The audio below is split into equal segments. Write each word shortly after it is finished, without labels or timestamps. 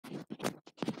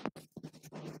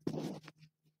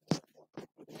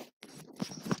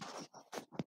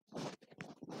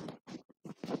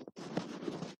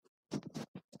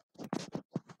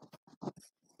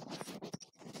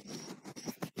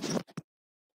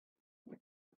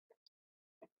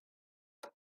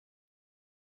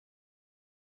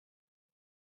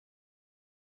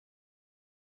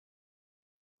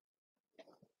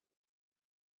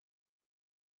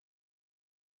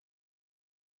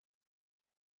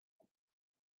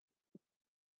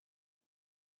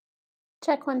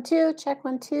Check 1, 2, check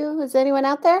 1, 2. Is anyone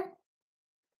out there?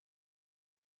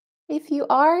 If you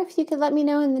are, if you could let me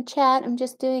know in the chat. I'm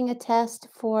just doing a test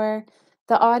for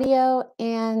the audio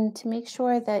and to make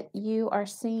sure that you are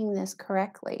seeing this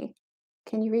correctly.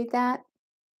 Can you read that?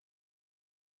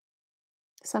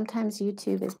 Sometimes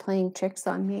YouTube is playing tricks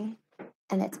on me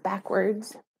and it's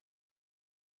backwards,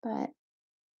 but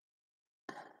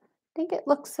I think it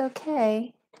looks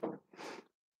okay.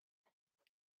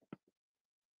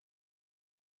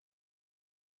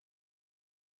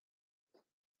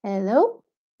 Hello?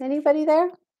 Anybody there?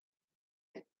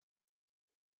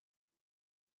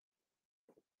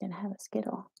 Gonna have a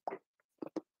Skittle.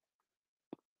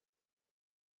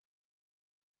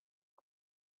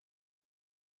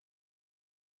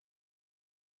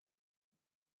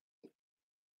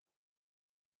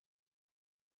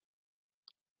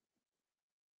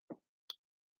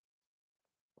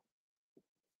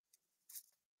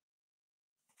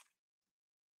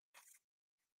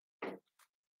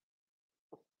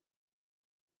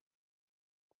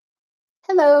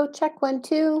 Hello, check 1,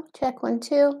 2, check 1,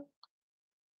 2.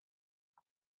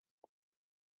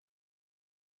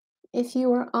 If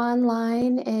you are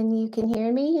online and you can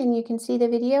hear me and you can see the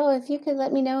video, if you could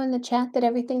let me know in the chat that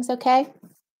everything's okay,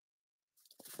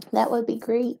 that would be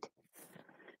great.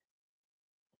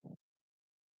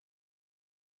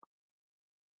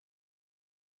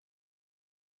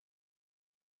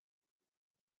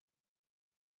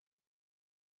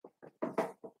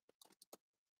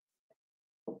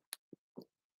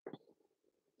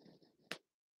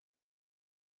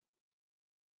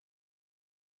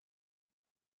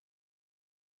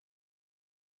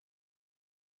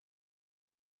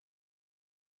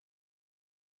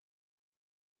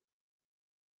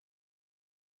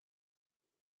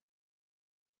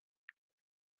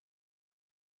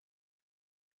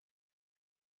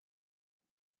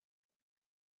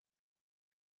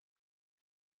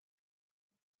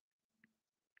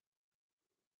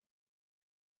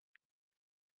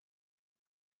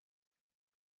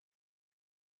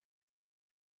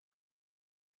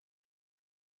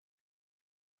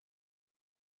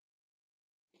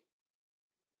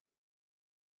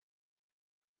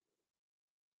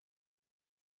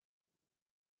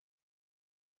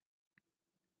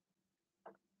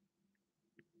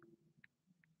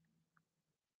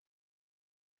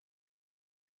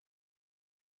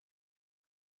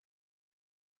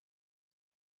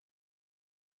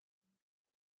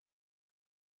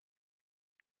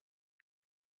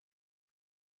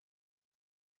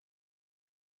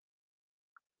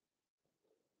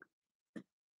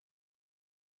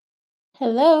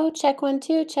 Hello, check 1,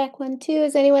 2, check 1, 2.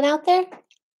 Is anyone out there?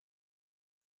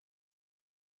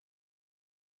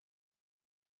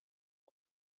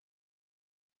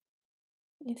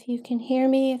 If you can hear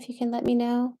me, if you can let me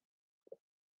know.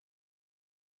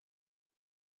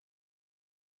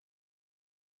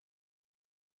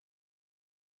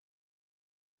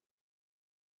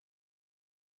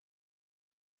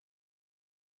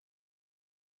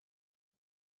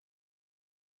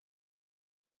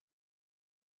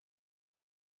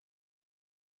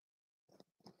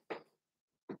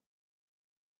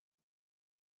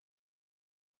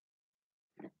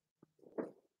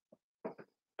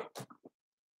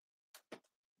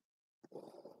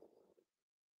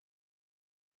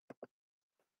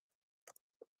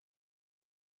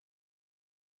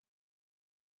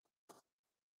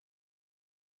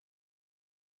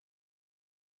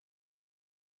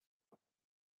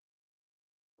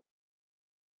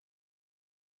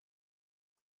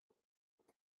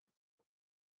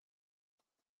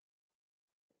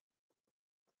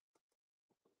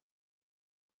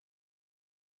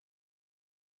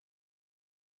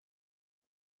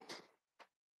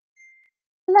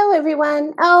 Hello,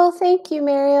 everyone. Oh, thank you,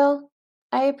 Mariel.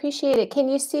 I appreciate it. Can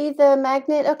you see the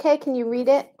magnet okay? Can you read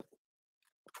it?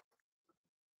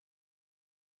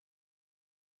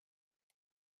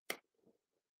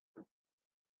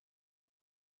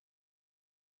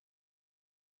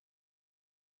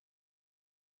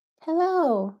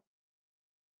 Hello.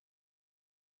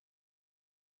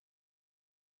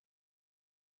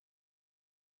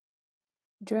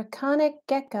 Draconic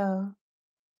gecko.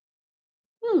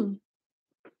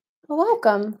 Well,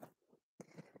 welcome.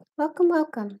 Welcome,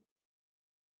 welcome.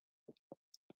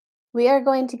 We are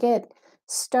going to get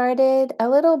started a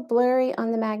little blurry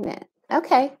on the magnet.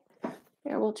 Okay.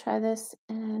 Here, we'll try this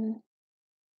and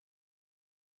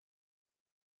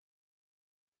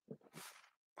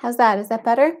how's that? Is that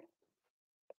better?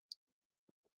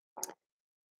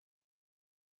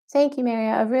 Thank you,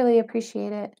 Maria. I really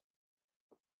appreciate it.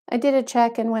 I did a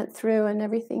check and went through and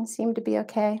everything seemed to be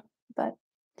okay, but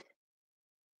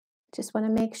Just want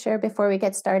to make sure before we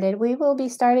get started. We will be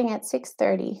starting at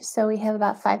 6:30, so we have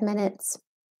about 5 minutes.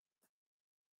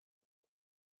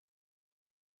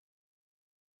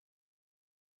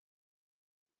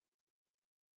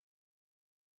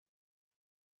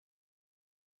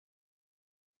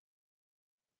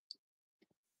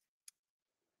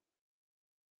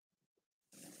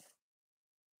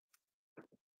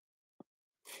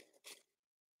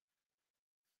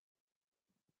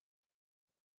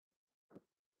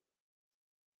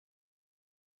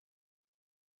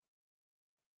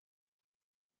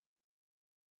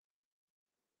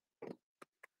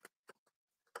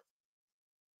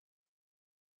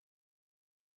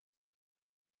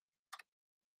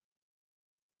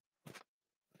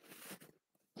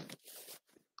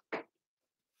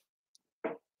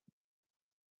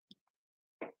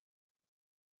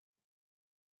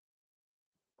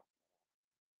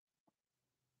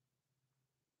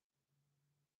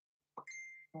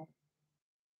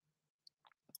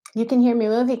 You can hear me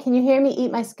moving. Can you hear me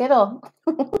eat my Skittle?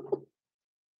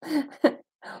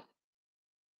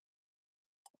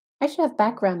 I should have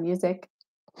background music.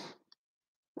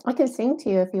 I can sing to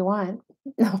you if you want.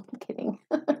 No, I'm kidding.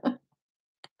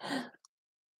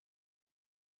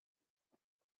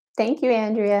 Thank you,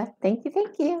 Andrea. Thank you,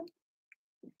 thank you.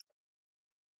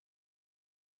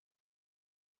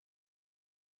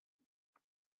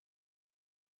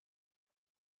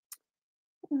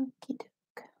 Okey-doke.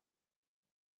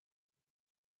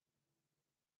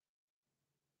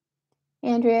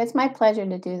 Andrea, it's my pleasure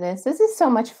to do this. This is so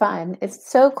much fun. It's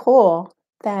so cool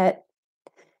that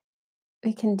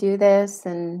we can do this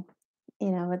and, you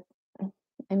know,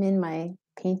 I'm in my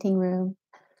painting room.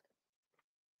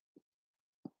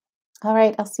 All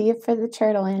right, I'll see you for the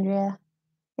turtle, Andrea.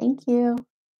 Thank you.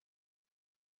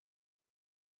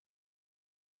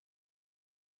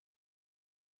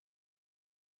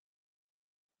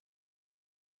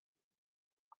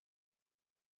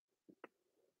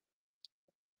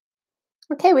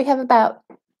 Okay, we have about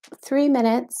 3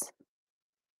 minutes.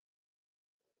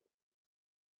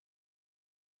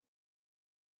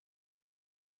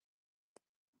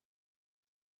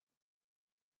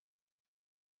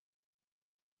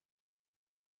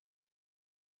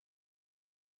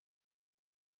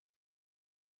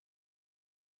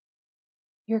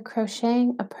 You're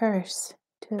crocheting a purse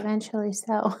to eventually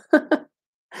sell.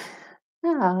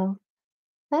 Oh,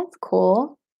 that's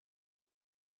cool.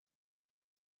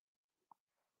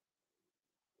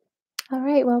 All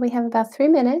right, well, we have about 3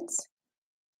 minutes,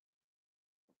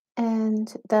 and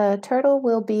the turtle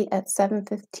will be at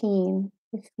 7:15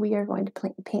 if we are going to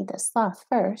paint the sloth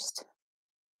first,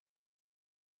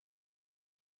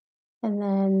 and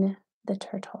then the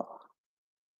turtle.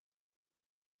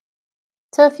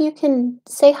 So if you can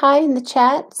say hi in the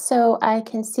chat so I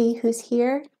can see who's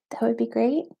here, that would be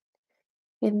great.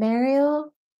 We have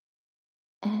Mariel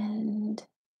and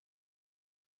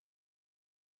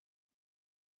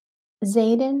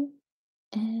Zayden,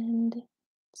 and let's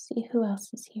see who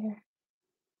else is here.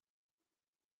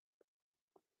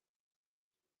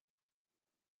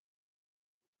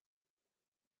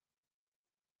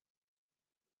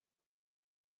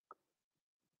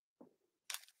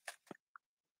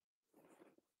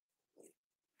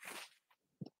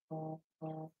 I'm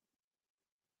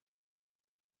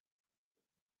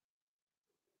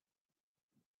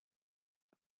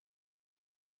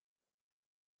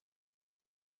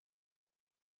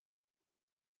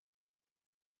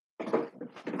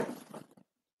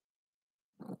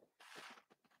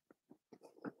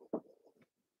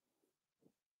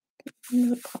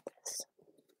gonna call this.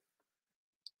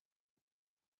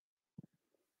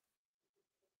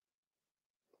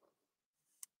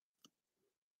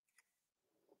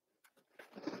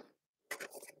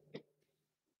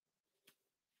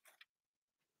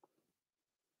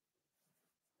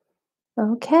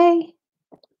 Okay,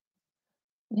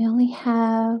 we only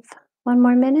have 1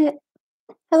 more minute.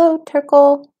 Hello,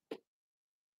 Turkle. I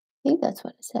think that's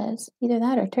what it says. Either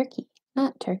that or turkey.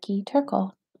 Not turkey,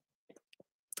 Turkle.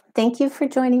 Thank you for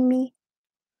joining me.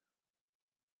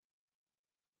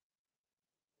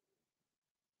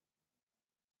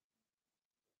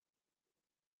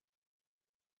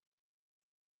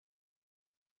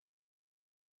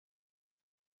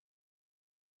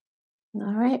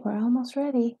 All right, we're almost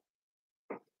ready.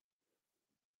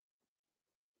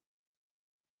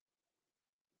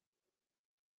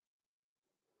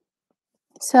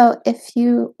 So if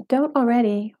you don't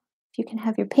already, if you can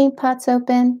have your paint pots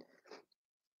open,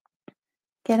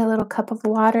 get a little cup of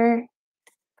water,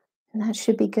 and that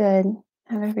should be good.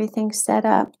 Have everything set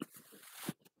up.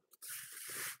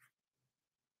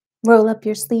 Roll up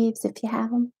your sleeves if you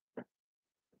have them.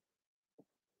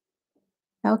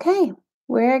 Okay,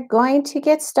 we're going to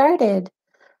get started.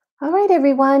 All right,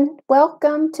 everyone,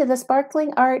 welcome to the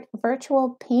Sparkling Art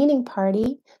Virtual Painting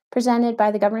Party presented by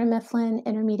the Governor Mifflin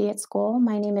Intermediate School.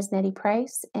 My name is Nettie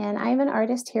Price, and I'm an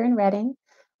artist here in Reading.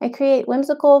 I create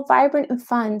whimsical, vibrant, and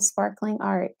fun sparkling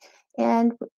art.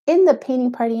 And in the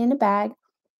painting party in a bag,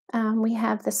 we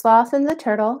have the sloth and the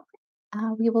turtle.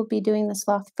 We will be doing the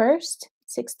sloth first,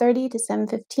 6:30 to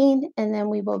 7:15, and then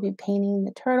we will be painting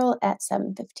the turtle at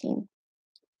 7:15.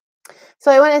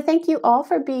 So I want to thank you all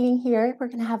for being here. We're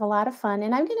going to have a lot of fun,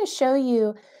 and I'm going to show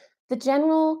you the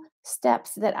general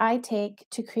steps that I take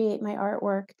to create my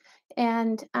artwork.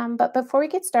 And but before we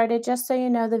get started, just so you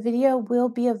know, the video will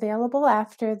be available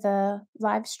after the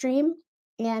live stream.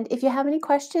 And if you have any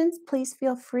questions, please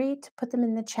feel free to put them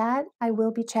in the chat. I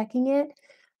will be checking it.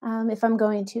 If I'm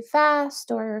going too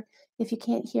fast, or if you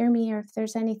can't hear me, or if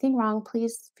there's anything wrong,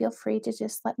 please feel free to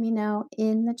just let me know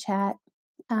in the chat.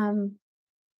 Um,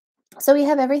 so we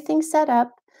have everything set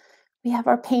up. We have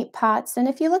our paint pots, and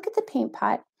if you look at the paint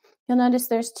pot, you'll notice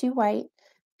there's two white.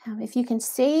 If you can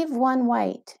save one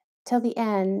white till the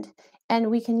end,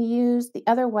 and we can use the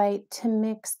other white to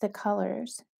mix the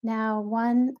colors. Now,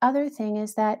 one other thing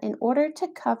is that in order to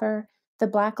cover the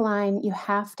black line, you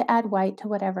have to add white to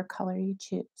whatever color you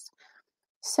choose.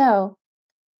 So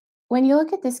when you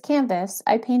look at this canvas,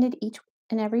 I painted each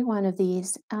and every one of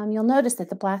these. You'll notice that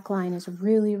the black line is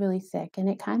really, really thick, and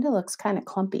it kind of looks kind of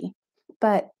clumpy.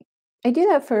 But I do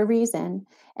that for a reason,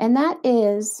 and that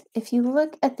is if you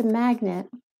look at the magnet,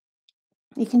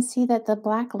 you can see that the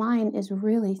black line is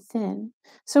really thin.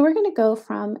 So we're going to go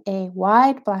from a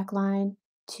wide black line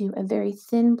to a very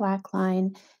thin black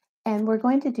line, and we're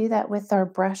going to do that with our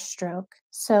brush stroke.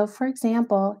 So for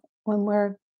example, when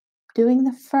we're doing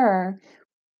the fur,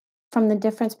 from the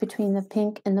difference between the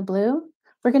pink and the blue,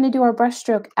 we're going to do our brush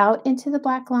stroke out into the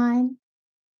black line,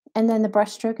 and then the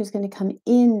brush stroke is going to come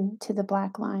into the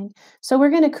black line. So we're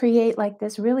going to create like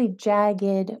this really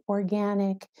jagged,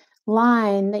 organic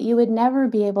line that you would never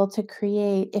be able to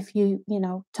create if you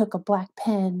took a black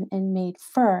pen and made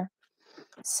fur.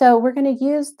 So we're going to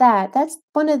use that. That's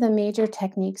one of the major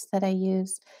techniques that I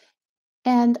use.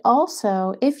 And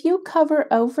also, if you cover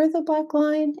over the black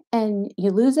line and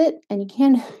you lose it and you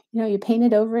can't, you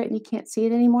painted over it and you can't see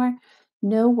it anymore,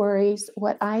 no worries.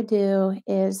 What I do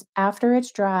is after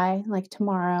it's dry, like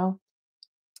tomorrow,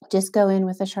 just go in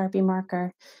with a Sharpie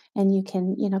marker and you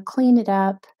can, clean it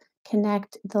up,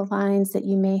 connect the lines that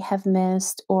you may have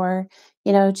missed, or,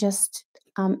 just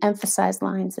emphasize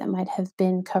lines that might have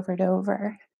been covered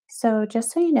over. So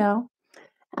just so you know,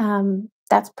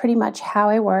 that's pretty much how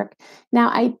I work. Now,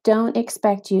 I don't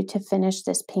expect you to finish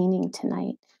this painting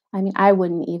tonight. I mean, I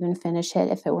wouldn't even finish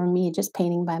it if it were me just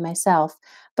painting by myself.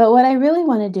 But what I really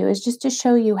want to do is just to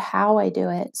show you how I do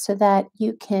it so that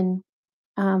you can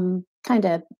kind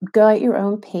of go at your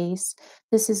own pace.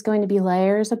 This is going to be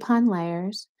layers upon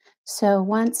layers. So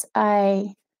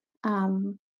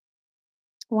um,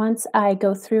 once I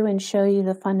go through and show you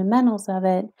the fundamentals of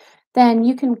it, then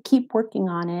you can keep working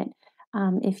on it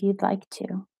if you'd like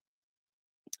to.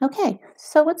 Okay,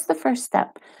 so what's the first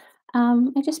step?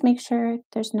 I just make sure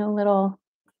there's no little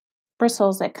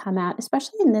bristles that come out,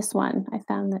 especially in this one. I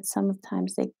found that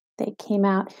sometimes they came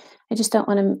out. I just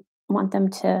don't want them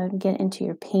to get into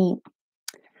your paint.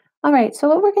 All right, so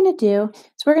what we're going to do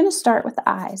is we're going to start with the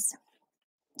eyes.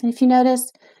 And if you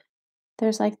notice,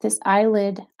 there's like this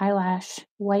eyelash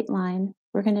white line.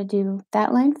 We're going to do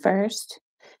that line first,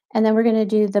 and then we're going to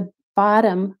do the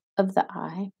bottom of the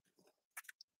eye.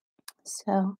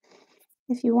 So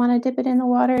if you want to dip it in the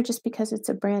water, just because it's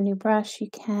a brand new brush, you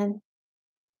can.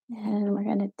 And we're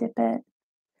going to dip it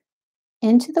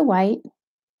into the white.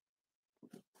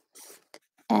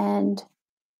 And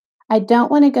I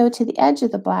don't want to go to the edge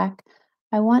of the black.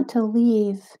 I want to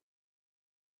leave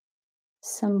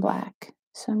some black.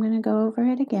 So I'm going to go over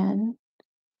it again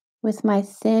with my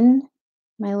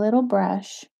little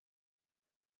brush,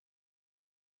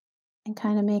 and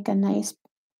kind of make a nice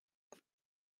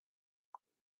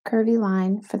curvy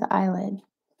line for the eyelid.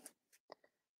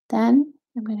 Then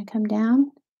I'm going to come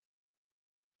down,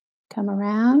 come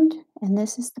around, and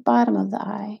this is the bottom of the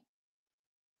eye.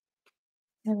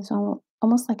 It was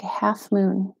almost like a half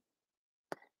moon.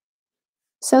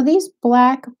 So these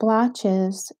black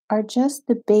blotches are just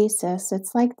the basis.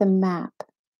 It's like the map.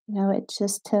 It's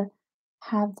just to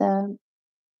have the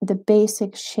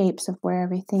basic shapes of where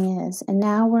everything is. And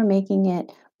now we're making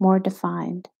it more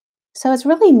defined. So it's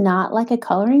really not like a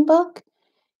coloring book.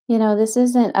 This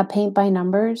isn't a paint by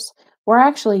numbers. We're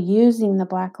actually using the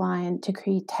black line to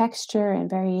create texture and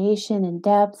variation and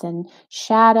depth and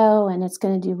shadow, and it's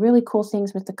going to do really cool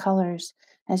things with the colors.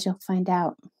 as you'll find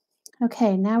out.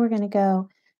 Okay, now we're going to go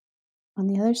on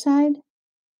the other side.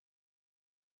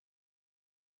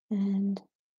 And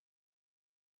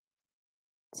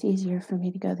it's easier for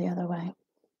me to go the other way.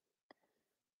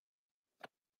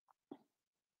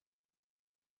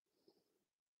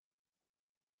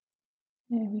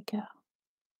 There we go.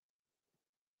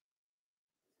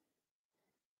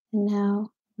 And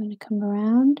now I'm going to come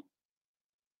around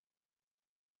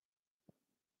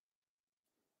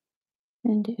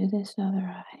and do this other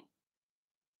eye.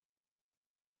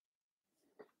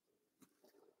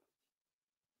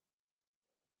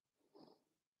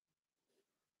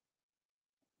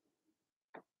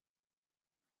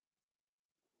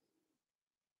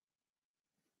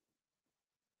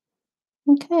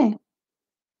 Okay.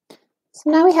 So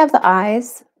now we have the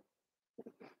eyes.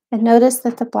 And notice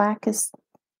that the black is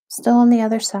still on the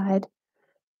other side.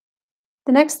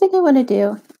 The next thing I want to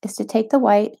do is to take the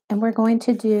white and we're going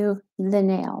to do the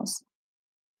nails.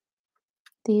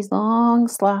 These long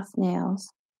sloth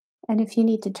nails. And if you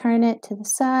need to turn it to the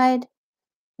side,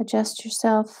 adjust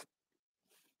yourself.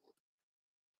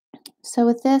 So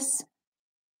with this,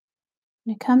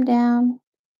 I'm going to come down.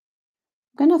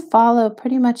 I'm going to follow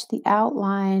pretty much the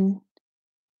outline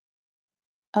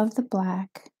of the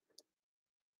black.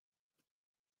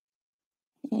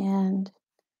 And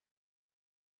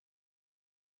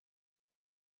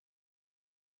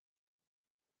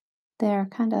they're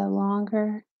kind of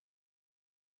longer,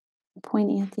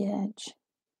 pointy at the edge.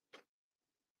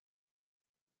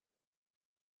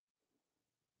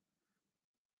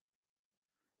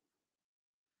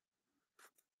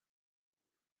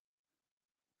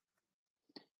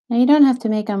 Now you don't have to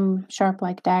make them sharp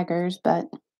like daggers, but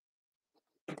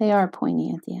they are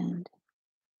pointy at the end.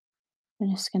 I'm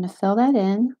just going to fill that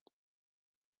in.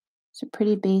 It's a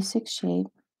pretty basic shape.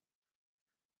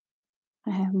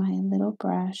 I have my little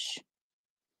brush,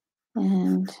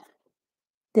 and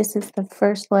this is the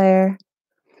first layer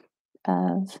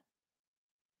of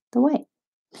the white.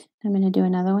 I'm going to do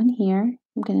another one here.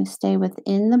 I'm going to stay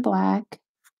within the black.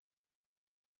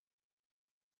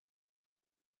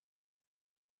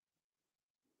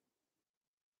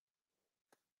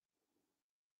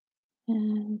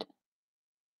 And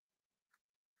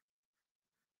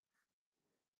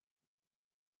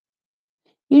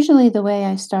usually the way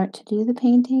I start to do the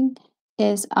painting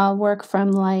is I'll work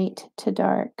from light to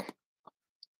dark.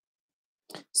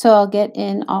 So I'll get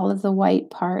in all of the white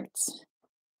parts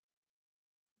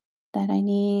that I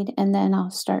need, and then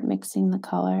I'll start mixing the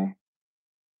color.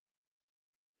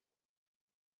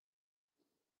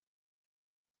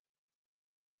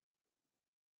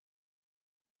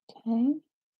 Okay,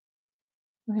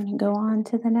 we're going to go on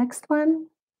to the next one.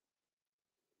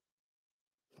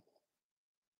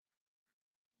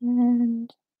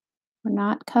 And we're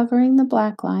not covering the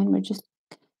black line, we're just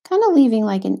kind of leaving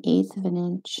like 1/8 of an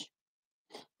inch.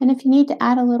 And if you need to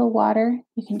add a little water,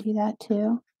 you can do that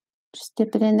too. Just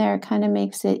dip it in there, it kind of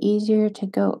makes it easier to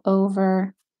go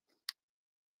over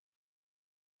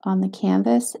on the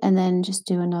canvas and then just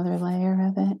do another layer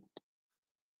of it.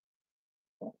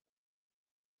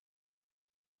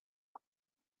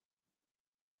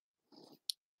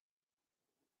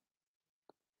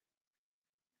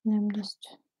 And I'm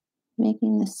just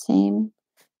making the same,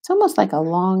 it's almost like a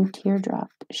long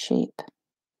teardrop shape.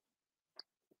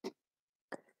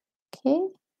 Okay,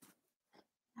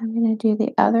 I'm going to do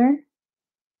the other.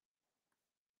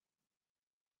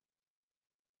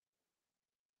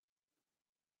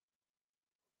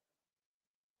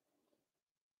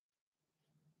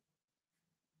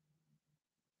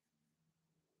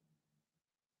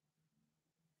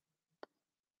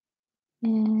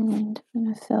 And I'm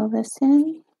going to fill this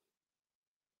in.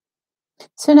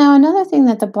 So now another thing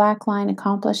that the black line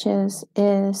accomplishes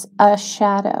is a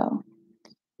shadow.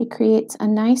 It creates a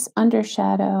nice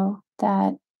undershadow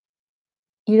that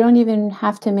you don't even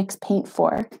have to mix paint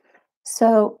for.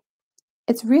 So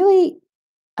it's really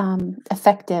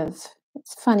effective.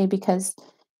 It's funny because,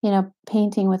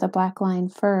 painting with a black line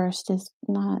first is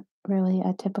not really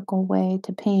a typical way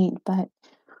to paint, but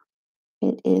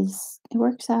it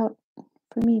works out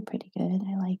for me pretty good.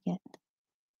 I like it.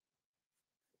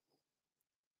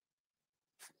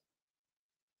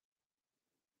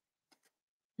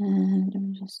 And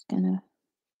I'm just gonna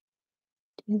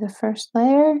do the first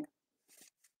layer.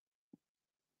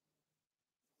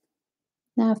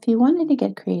 Now, if you wanted to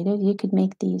get creative, you could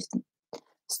make these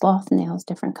sloth nails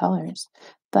different colors,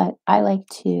 but I'm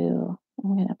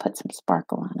going to put some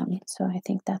sparkle on them, so I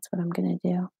think that's what I'm going to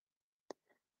do.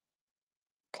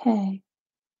 Okay,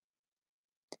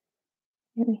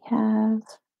 here we have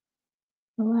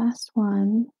the last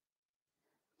one.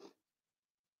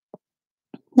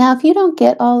 Now, if you don't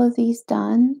get all of these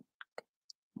done,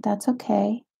 that's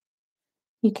okay.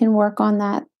 You can work on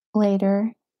that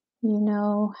later. You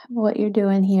know what you're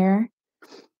doing here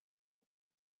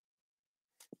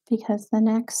because the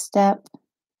next step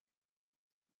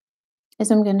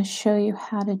is I'm going to show you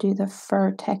how to do the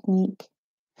fur technique,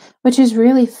 which is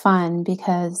really fun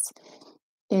because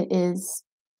it is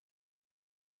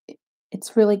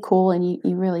it's really cool and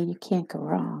you really you can't go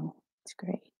wrong. It's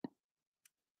great.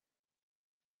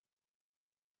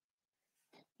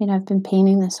 You know, I've been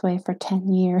painting this way for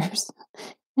 10 years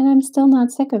and I'm still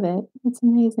not sick of it. It's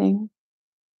amazing.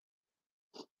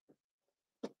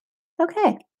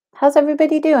 Okay. How's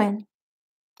everybody doing?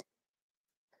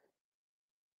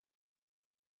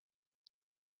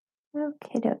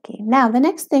 Okay, dokie. Now, the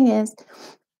next thing is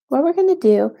what we're going to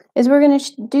do is we're going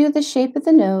to do the shape of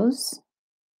the nose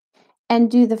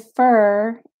and do the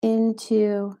fur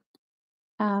into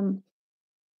um,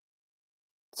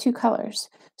 two colors.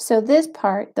 So this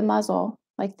part, the muzzle,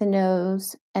 like the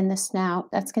nose and the snout,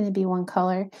 that's going to be one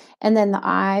color. And then the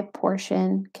eye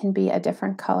portion can be a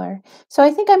different color. So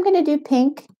I think I'm going to do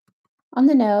pink on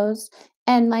the nose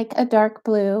and like a dark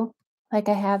blue, like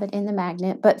I have it in the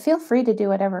magnet, but feel free to do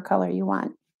whatever color you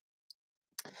want.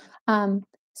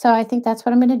 So I think that's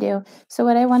what I'm going to do. So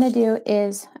what I want to do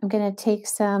is I'm going to take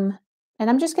some, and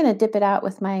I'm just going to dip it out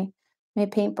with my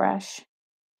paintbrush.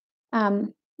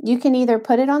 You can either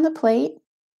put it on the plate,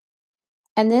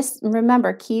 and this,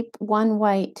 remember, keep one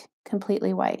white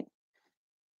completely white.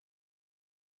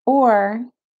 Or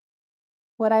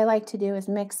what I like to do is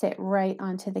mix it right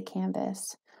onto the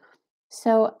canvas.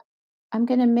 So I'm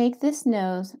going to make this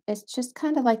nose, it's just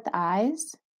kind of like the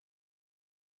eyes.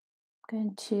 I'm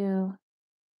going to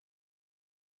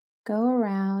go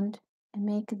around and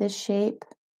make the shape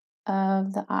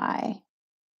of the eye,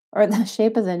 or the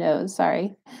shape of the nose,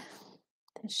 sorry.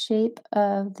 The shape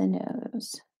of the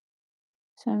nose.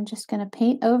 So I'm just going to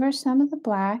paint over some of the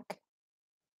black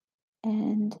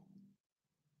and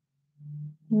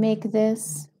make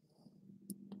this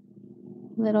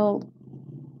little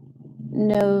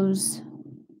nose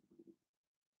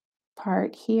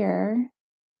part here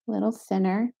a little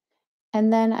thinner.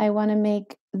 And then I want to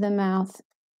make the mouth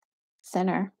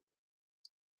thinner.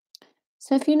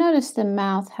 So if you notice, the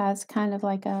mouth has kind of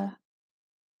like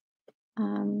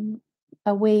um,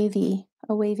 a wavy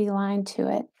line to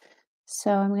it. So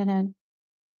I'm going to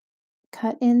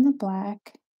cut in the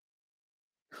black.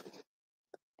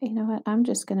 You know what? I'm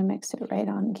just going to mix it right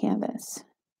on the canvas.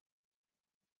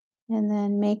 And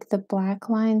then make the black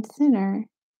line thinner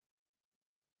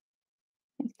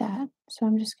like that. So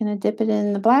I'm just going to dip it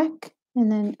in the black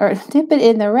and then, or dip it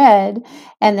in the red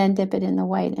and then dip it in the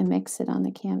white and mix it on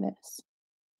the canvas.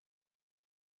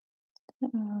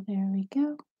 Oh, there we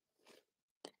go.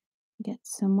 Get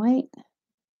some white.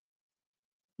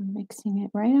 I'm mixing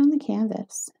it right on the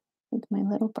canvas with my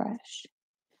little brush.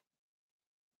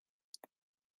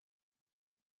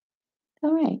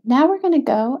 All right, now we're going to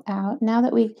go out, now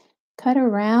that we cut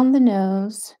around the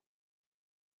nose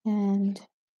and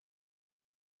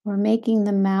we're making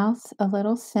the mouth a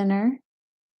little thinner.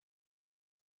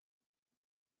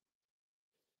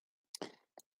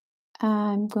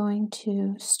 I'm going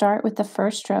to start with the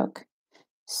first stroke.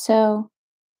 So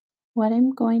what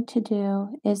I'm going to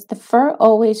do is the fur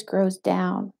always grows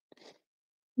down.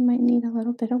 You might need a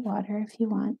little bit of water if you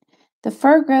want. The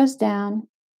fur grows down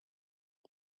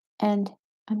and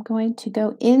I'm going to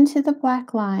go into the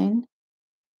black line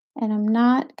and I'm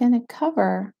not going to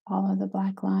cover all of the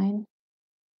black line.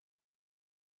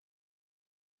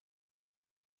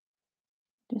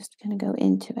 Just going to go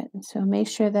into it. And so make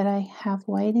sure that I have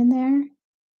white in there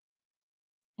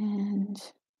and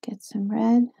get some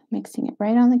red, mixing it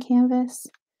right on the canvas.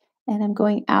 And I'm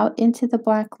going out into the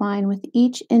black line with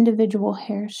each individual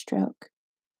hair stroke.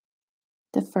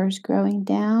 The fur's growing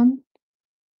down.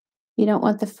 You don't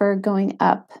want the fur going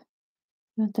up.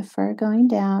 You want the fur going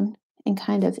down and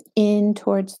kind of in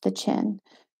towards the chin.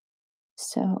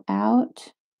 So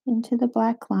out into the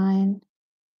black line.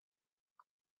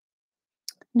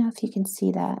 Now if you can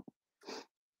see that.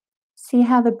 See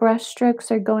how the brush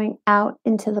strokes are going out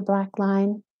into the black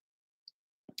line?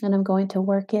 And I'm going to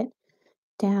work it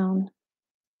down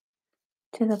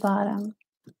to the bottom.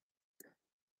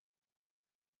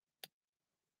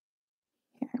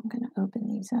 Here, I'm going to open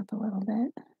these up a little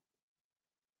bit.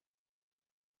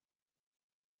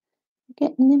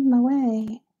 Getting in my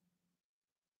way.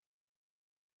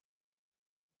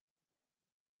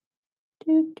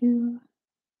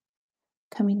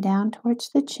 Coming down towards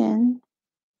the chin.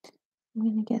 I'm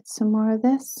going to get some more of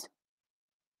this.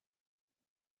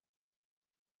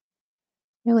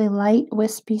 Really light,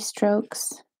 wispy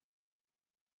strokes.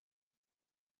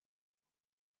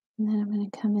 And then I'm going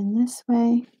to come in this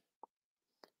way.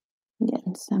 I'm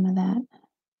getting some of that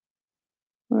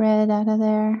red out of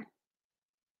there.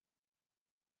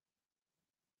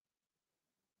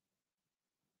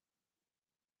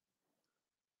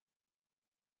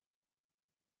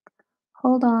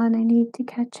 Hold on, I need to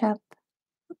catch up.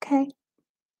 Okay.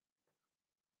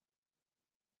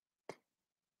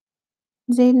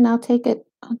 Zayden, I'll take it.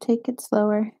 I'll take it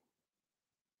slower.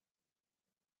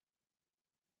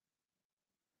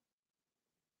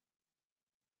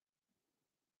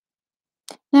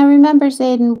 Now remember,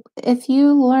 Zayden, if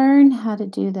you learn how to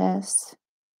do this,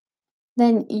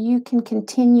 then you can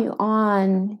continue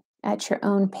on at your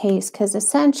own pace, because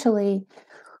essentially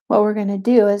what we're going to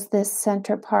do is this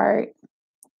center part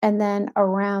and then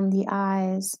around the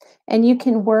eyes. And you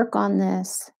can work on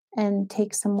this and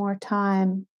take some more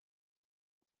time.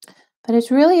 But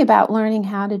it's really about learning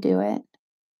how to do it,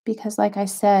 because like I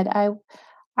said,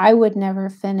 I would never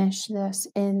finish this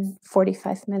in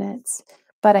 45 minutes,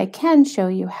 but I can show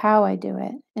you how I do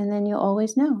it, and then you'll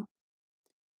always know.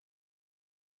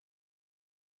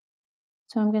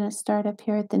 So I'm going to start up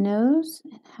here at the nose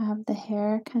and have the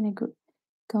hair kind of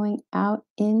going out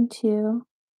into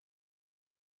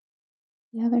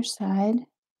the other side.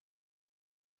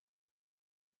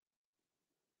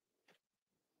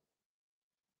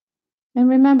 And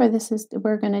remember,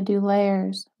 we're going to do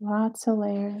layers, lots of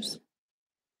layers.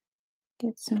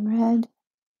 Get some red.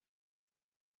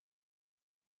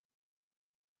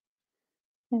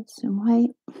 Get some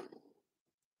white.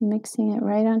 Mixing it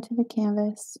right onto the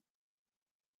canvas.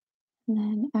 And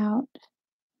then out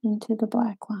into the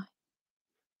black line.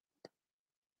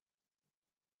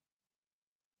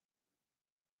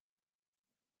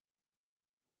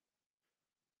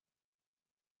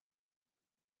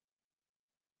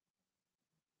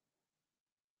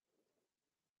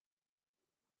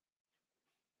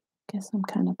 Guess I'm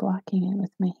kind of blocking it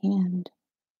with my hand.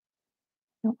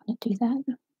 I don't want to do that. I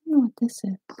don't know what this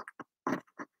is.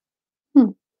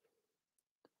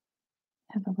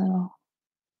 Have a little,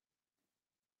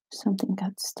 something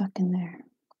got stuck in there.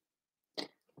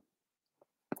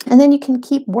 And then you can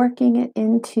keep working it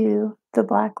into the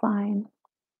black line.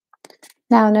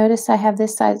 Now notice I have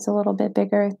this side is a little bit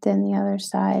bigger than the other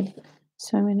side.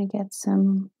 So I'm going to get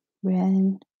some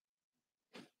red,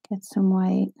 get some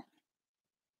white,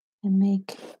 and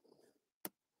make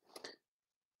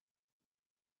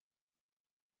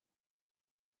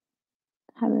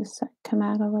have this side come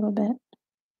out a little bit.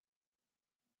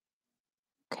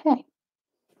 Okay.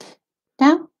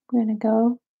 Now I'm going to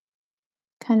go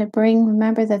kind of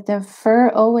remember that the fur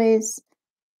always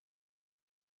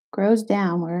grows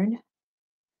downward.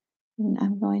 And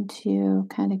I'm going to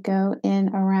kind of go in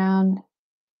around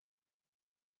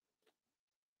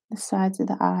the sides of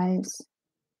the eyes.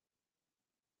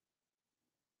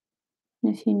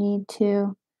 And if you need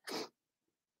to,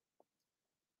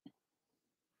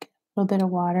 a little bit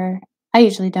of water. I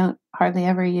usually don't hardly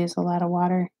ever use a lot of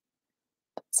water,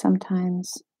 but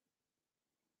sometimes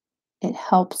it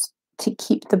helps to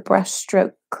keep the brush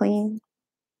stroke clean.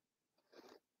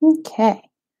 Okay.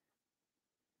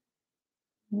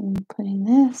 I'm putting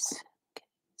this,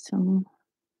 some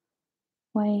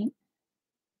white.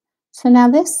 So now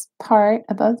this part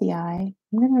above the eye,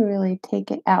 I'm going to really take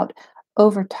it out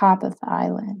over top of the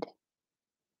eyelid.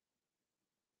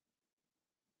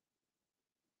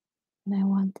 And I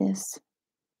want this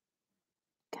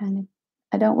kind of,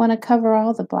 I don't want to cover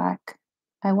all the black.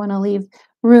 I want to leave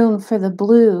room for the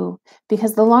blue,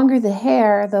 because the longer the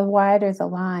hair, the wider the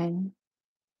line.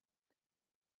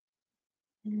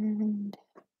 And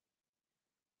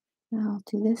I'll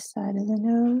do this side of the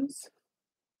nose.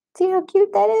 See how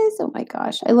cute that is? Oh my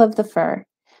gosh, I love the fur.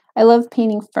 I love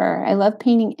painting fur. I love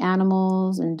painting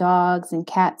animals and dogs and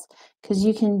cats, because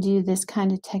you can do this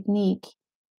kind of technique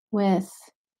with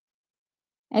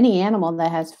any animal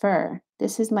that has fur.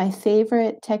 This is my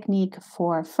favorite technique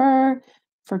for fur,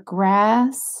 for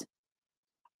grass.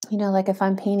 You know, like if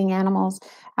I'm painting animals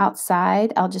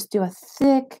outside, I'll just do a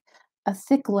thick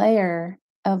layer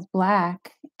of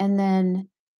black, and then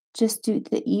just do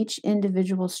each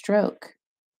individual stroke,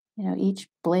 you know, each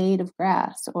blade of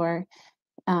grass. Or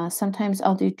sometimes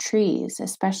I'll do trees,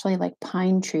 especially like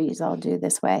pine trees, I'll do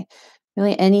this way.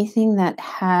 Really anything that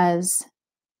has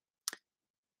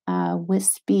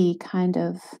wispy kind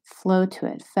of flow to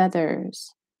it,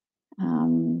 feathers. I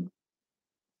don't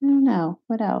know.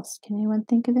 What else? Can anyone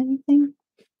think of anything?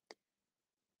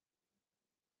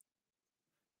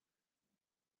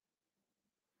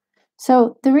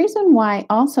 So the reason why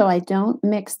also I don't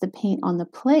mix the paint on the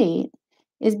plate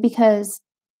is because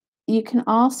you can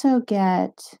also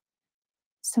get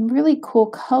some really cool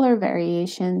color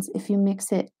variations if you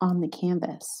mix it on the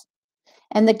canvas.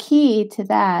 And the key to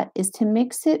that is to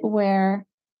mix it where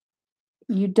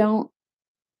you don't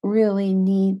really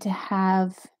need to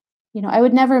have, I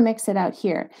would never mix it out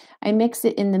here. I mix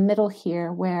it in the middle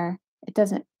here where it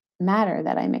doesn't matter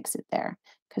that I mix it there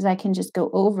because I can just go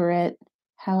over it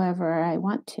however I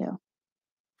want to.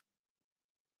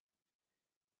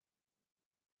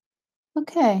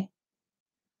 Okay,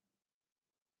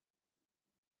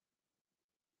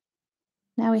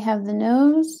 now we have the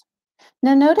nose.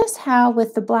 Now notice how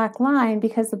with the black line,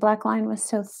 because the black line was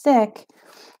so thick,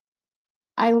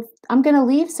 I'm going to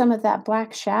leave some of that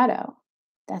black shadow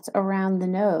that's around the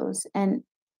nose. And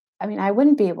I mean, I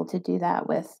wouldn't be able to do that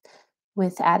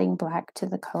with adding black to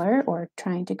the color or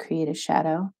trying to create a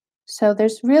shadow. So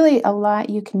there's really a lot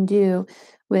you can do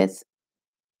with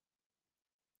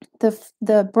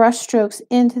the brush strokes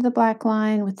into the black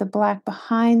line with the black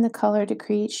behind the color to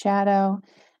create shadow,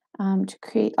 to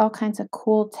create all kinds of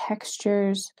cool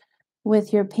textures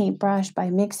with your paintbrush by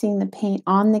mixing the paint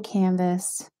on the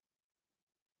canvas.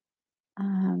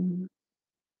 Um,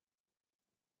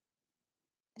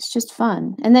 it's just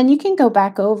fun. And then you can go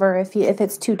back over if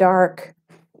it's too dark,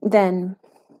 then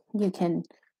you can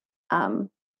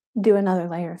do another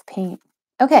layer of paint.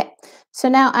 Okay, so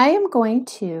now I am going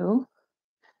to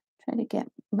try to get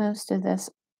most of this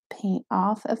paint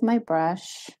off of my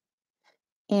brush,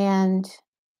 and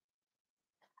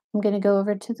I'm going to go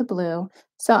over to the blue.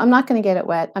 So I'm not going to get it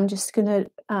wet. I'm just going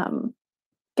to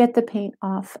get the paint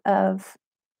off of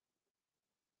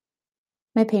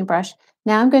my paintbrush.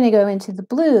 Now I'm going to go into the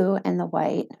blue and the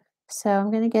white. So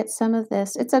I'm going to get some of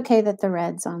this. It's okay that the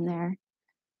red's on there.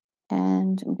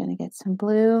 And I'm going to get some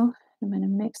blue. I'm going to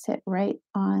mix it right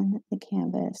on the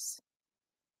canvas.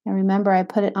 And remember, I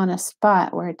put it on a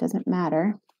spot where it doesn't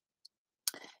matter.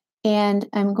 And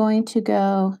I'm going to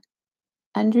go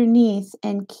underneath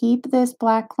and keep this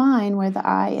black line where the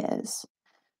eye is.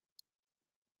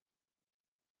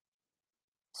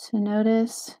 So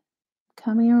notice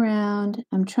coming around,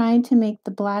 I'm trying to make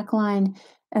the black line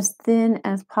as thin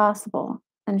as possible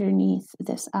underneath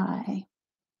this eye.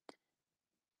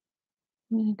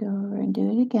 I'm going to go over and do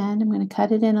it again. I'm going to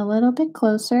cut it in a little bit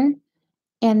closer.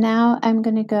 And now I'm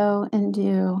going to go and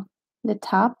do the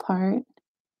top part.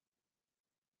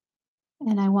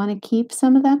 And I want to keep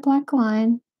some of that black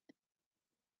line.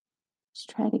 Just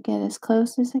try to get as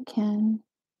close as I can.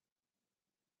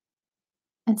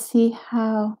 And see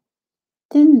how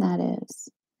thin that is.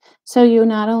 So you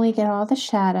not only get all the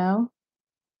shadow,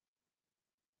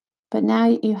 but now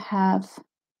you have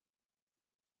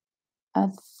a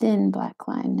thin black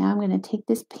line. Now I'm going to take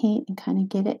this paint and kind of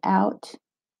get it out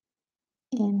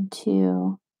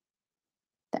into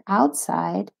the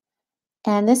outside.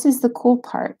 And this is the cool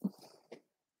part.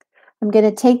 I'm going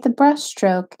to take the brush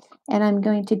stroke and I'm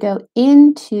going to go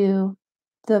into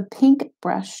the pink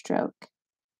brush stroke.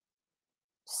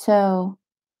 So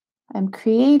I'm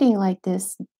creating like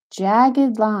this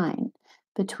jagged line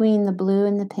between the blue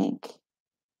and the pink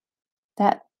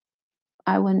that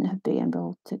I wouldn't have been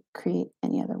able to create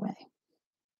any other way.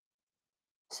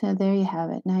 So there you have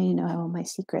it. Now you know all my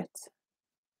secrets.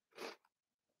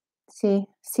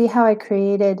 See how I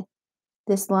created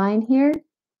this line here?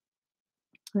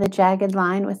 The jagged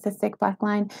line with the thick black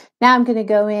line. Now I'm going to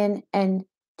go in and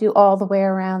do all the way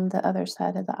around the other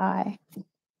side of the eye.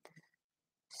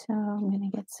 So I'm going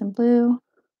to get some blue,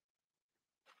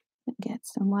 get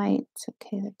some white. It's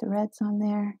okay that the red's on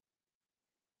there.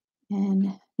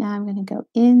 And now I'm going to go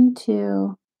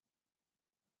into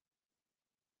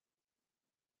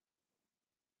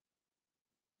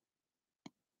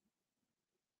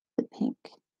the pink.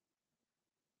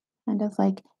 Kind of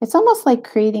like, it's almost like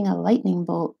creating a lightning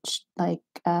bolt, like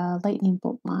a lightning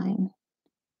bolt line.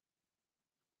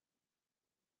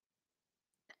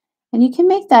 And you can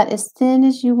make that as thin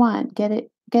as you want. Get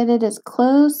it as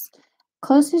close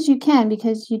as you can,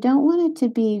 because you don't want it to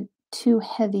be too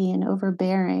heavy and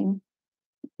overbearing.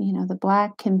 The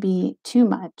black can be too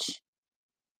much.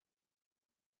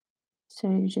 So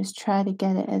you just try to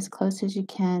get it as close as you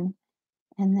can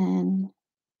and then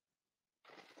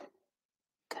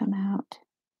come out.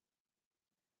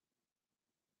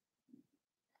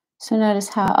 So notice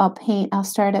how I'll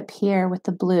start up here with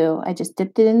the blue. I just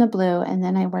dipped it in the blue and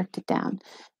then I worked it down.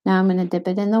 Now I'm going to dip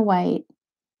it in the white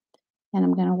and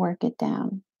I'm going to work it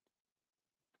down.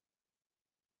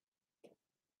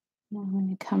 Now I'm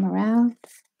going to come around.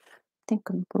 I think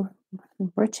I'm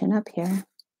birching up here.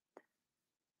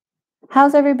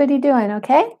 How's everybody doing?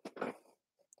 Okay?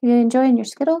 You enjoying your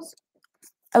Skittles?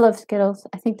 I love Skittles.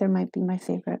 I think they might be my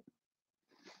favorite.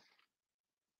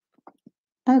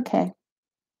 Okay,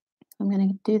 I'm going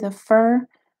to do the fur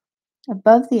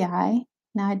above the eye.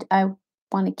 Now I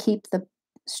want to keep the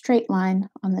straight line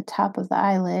on the top of the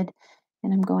eyelid,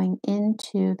 and I'm going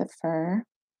into the fur.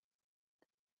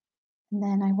 And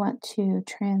then I want to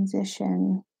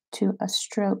transition to a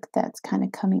stroke that's kind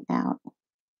of coming out.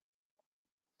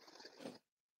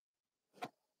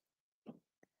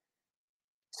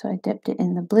 So I dipped it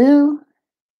in the blue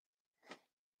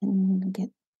and get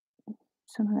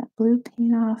some of that blue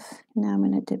paint off. Now I'm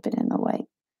going to dip it in the white.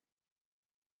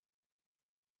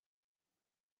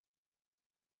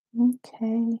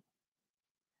 Okay.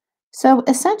 So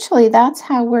essentially, that's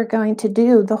how we're going to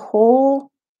do the whole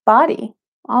body,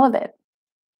 all of it.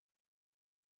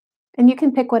 And you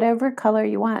can pick whatever color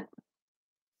you want.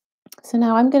 So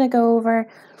now I'm going to go over,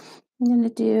 I'm going to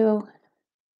do,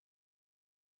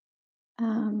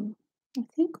 I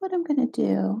think what I'm going to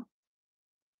do,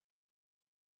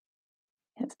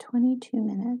 I have 22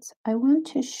 minutes. I want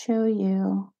to show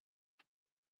you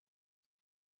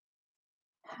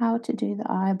how to do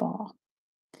the eyeball.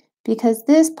 Because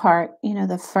this part,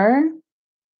 the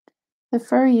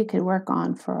fur you could work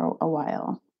on for a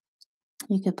while.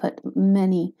 You could put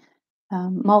many,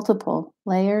 multiple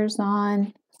layers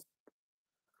on.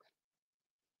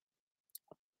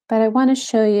 But I want to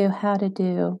show you how to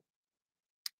do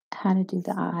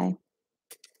the eye.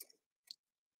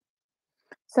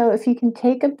 So if you can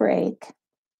take a break,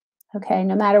 okay,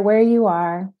 no matter where you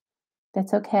are,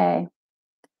 that's okay.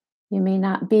 You may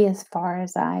not be as far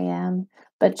as I am,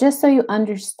 but just so you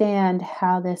understand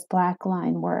how this black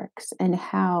line works and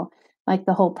how, like,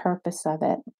 the whole purpose of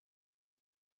it.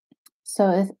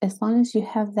 So as long as you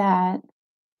have that,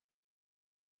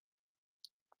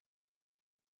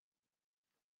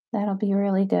 that'll be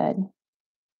really good.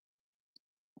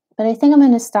 But I think I'm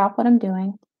going to stop what I'm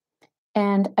doing,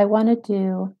 and I want to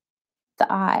do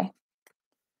the eye.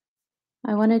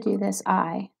 I want to do this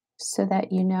eye so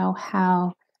that you know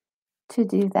how to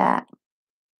do that.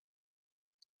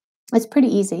 It's pretty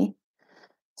easy.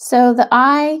 So the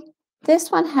eye, this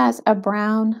one has a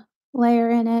brown layer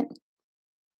in it.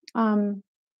 I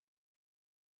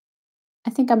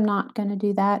think I'm not going to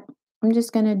do that. I'm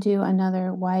just going to do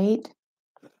another white.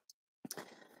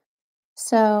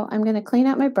 So I'm going to clean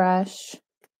out my brush.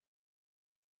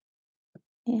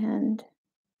 And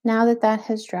now that that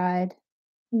has dried,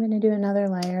 I'm going to do another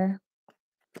layer.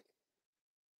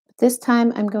 This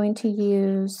time I'm going to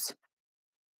use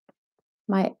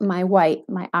my white,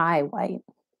 my eye white.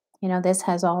 This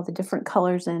has all the different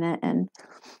colors in it, and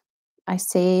I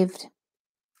saved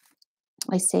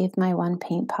my one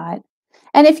paint pot.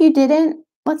 And if you didn't,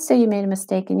 let's say you made a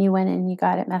mistake and you went in and you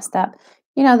got it messed up,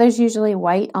 there's usually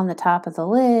white on the top of the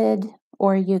lid,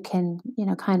 or you can,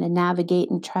 kind of navigate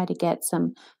and try to get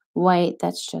some white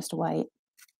that's just white.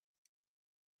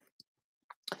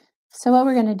 So what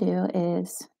we're going to do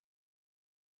is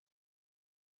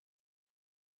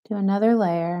do another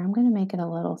layer. I'm going to make it a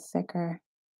little thicker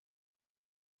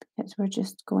because we're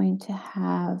just going to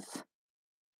have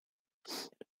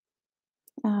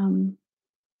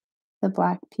the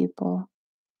black pupil.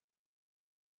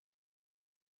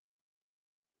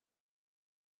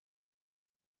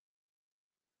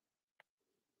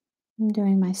 I'm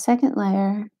doing my second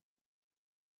layer.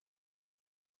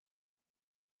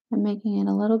 I'm making it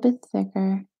a little bit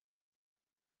thicker.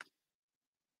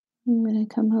 I'm going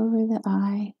to come over the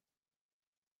eye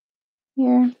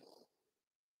here.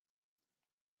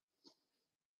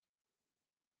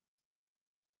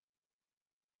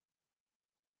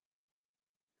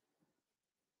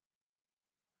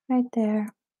 Right there.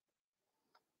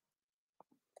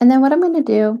 And then what I'm going to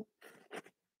do,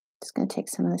 just going to take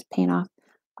some of this paint off.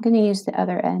 I'm going to use the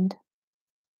other end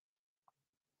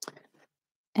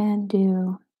and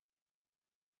do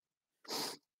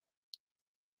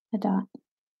a dot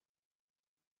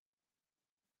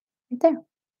right there.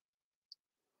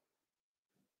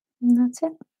 And that's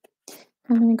it.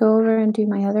 I'm going to go over and do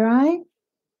my other eye.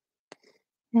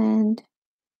 And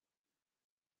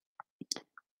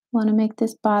want to make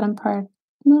this bottom part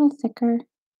a little thicker.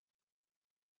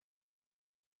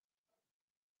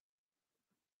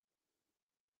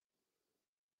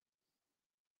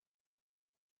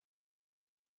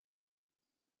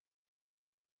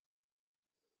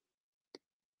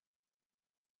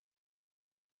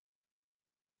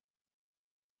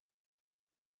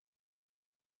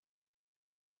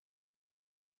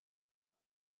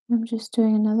 I'm just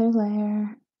doing another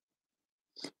layer.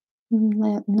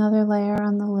 Another layer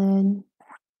on the lid.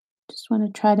 Just want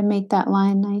to try to make that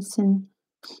line nice and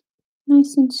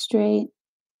straight.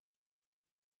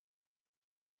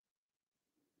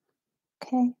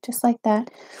 Okay, just like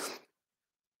that.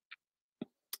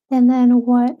 And then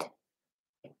what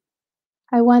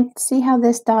I want, see how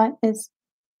this dot is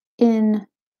in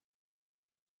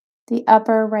the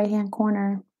upper right-hand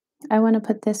corner. I want to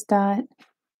put this dot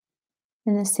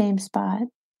in the same spot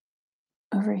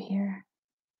over here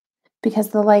because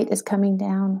the light is coming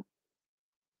down.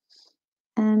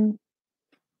 And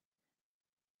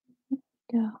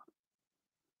go.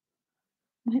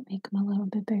 Might make them a little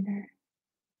bit bigger.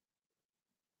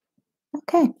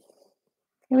 Okay,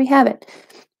 here we have it.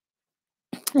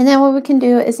 And then what we can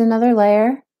do is another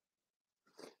layer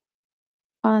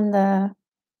on the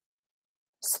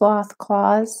sloth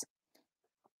claws.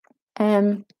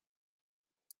 And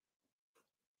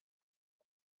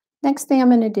next thing I'm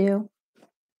going to do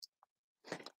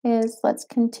is let's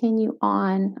continue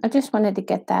on. I just wanted to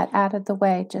get that out of the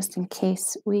way just in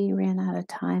case we ran out of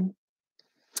time.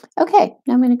 Okay,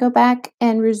 now I'm going to go back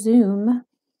and resume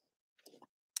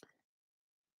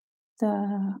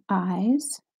the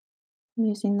eyes. I'm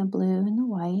using the blue and the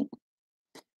white,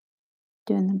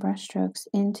 doing the brush strokes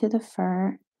into the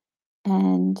fur,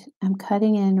 and I'm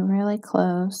cutting in really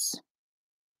close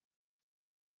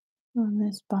on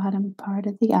this bottom part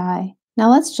of the eye. Now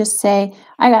let's just say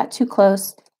I got too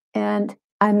close and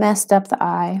I messed up the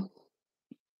eye.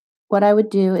 What I would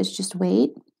do is just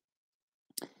wait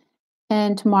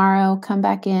and tomorrow come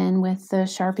back in with the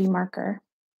Sharpie marker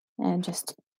and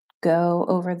just go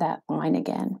over that line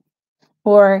again.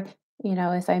 Or, you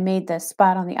know, if I made the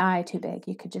spot on the eye too big,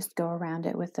 you could just go around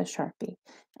it with the Sharpie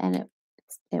and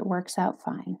it works out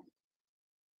fine.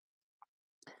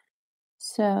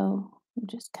 So I'm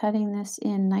just cutting this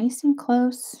in nice and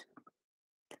close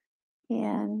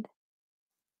and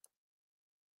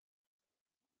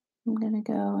I'm going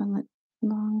to go and let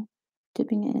long,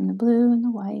 dipping it in the blue and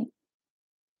the white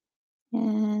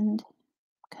and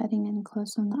cutting in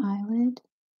close on the eyelid.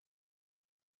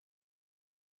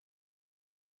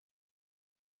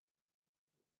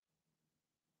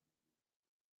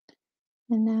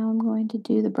 And now I'm going to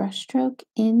do the brush stroke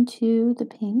into the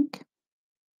pink.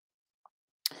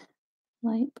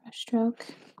 Light brush stroke.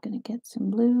 I'm going to get some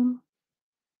blue,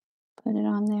 put it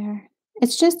on there.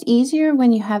 It's just easier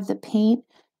when you have the paint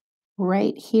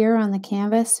right here on the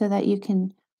canvas so that you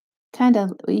can kind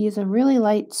of use a really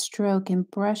light stroke and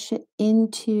brush it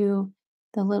into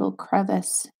the little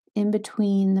crevice in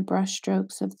between the brush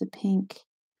strokes of the pink.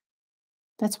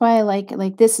 That's why I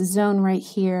like this zone right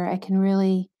here. I can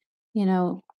really, you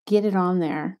know, get it on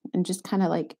there and just kind of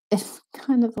like it's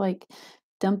kind of like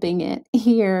dumping it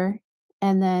here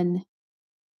and then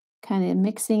kind of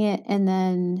mixing it and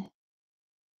then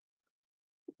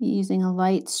using a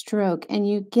light stroke, and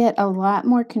you get a lot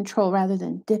more control rather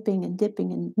than dipping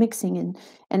and mixing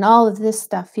and all of this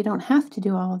stuff. You don't have to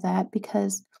do all of that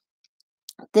because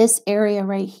this area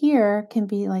right here can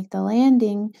be like the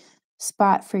landing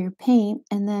spot for your paint,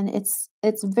 and then it's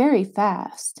very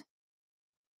fast.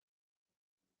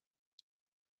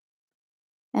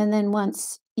 And then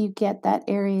once you get that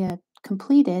area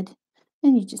completed,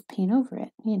 then you just paint over it.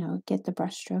 You know, get the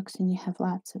brush strokes and you have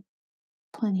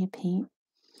plenty of paint.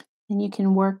 And you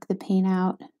can work the paint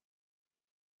out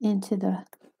into the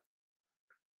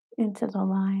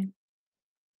line.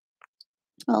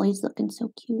 Oh, he's looking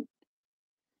so cute.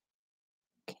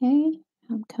 Okay,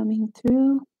 I'm coming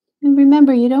through. And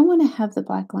remember, you don't want to have the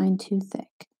black line too thick.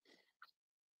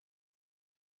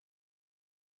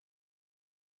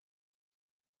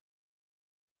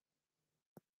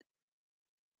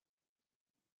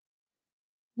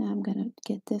 Now I'm going to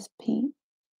get this paint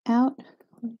out.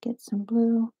 Get some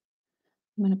blue.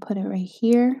 I'm going to put it right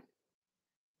here.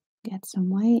 Get some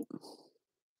white.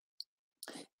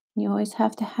 You always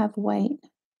have to have white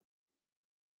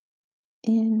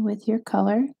in with your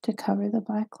color to cover the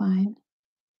black line.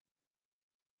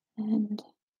 And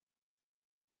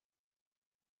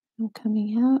I'm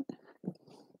coming out.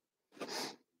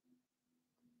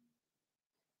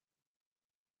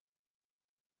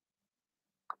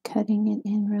 Cutting it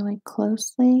in really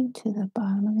closely to the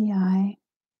bottom of the eye.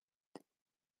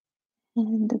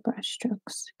 And the brush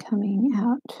strokes coming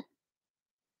out.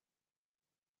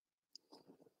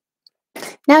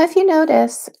 Now, if you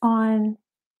notice on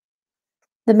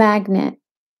the magnet,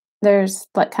 there's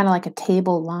like kind of like a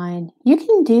table line. You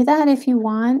can do that if you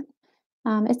want.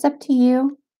 It's up to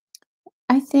you.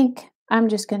 I think I'm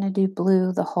just going to do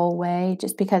blue the whole way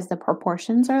just because the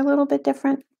proportions are a little bit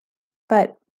different.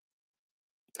 But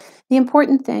the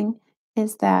important thing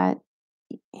is that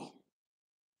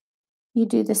you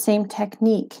do the same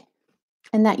technique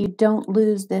and that you don't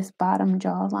lose this bottom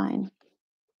jawline.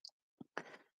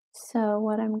 So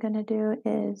what I'm going to do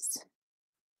is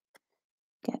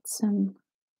get some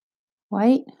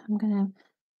white. I'm going to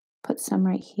put some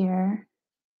right here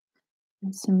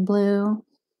and some blue.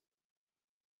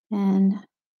 And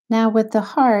now with the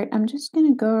heart, I'm just going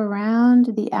to go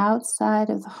around the outside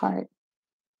of the heart.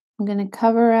 I'm going to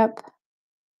cover up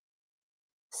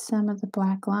some of the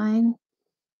black line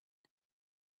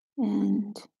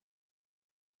and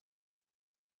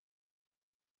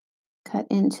cut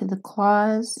into the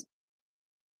claws.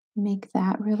 Make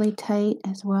that really tight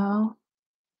as well.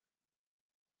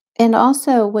 And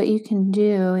also what you can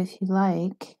do if you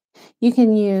like, you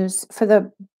can use, for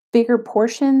the bigger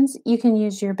portions, you can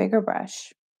use your bigger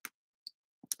brush.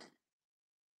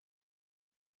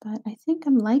 But I think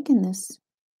I'm liking this.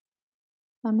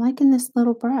 I'm liking this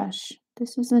little brush.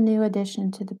 This is a new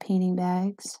addition to the painting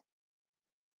bags.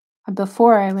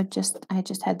 Before I just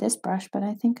had this brush, but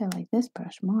I think I like this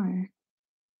brush more.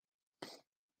 I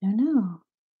don't know.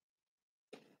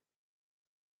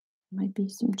 Might be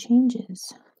some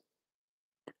changes.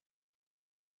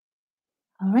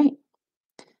 All right.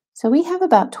 So we have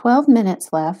about 12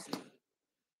 minutes left.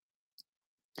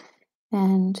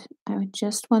 And I would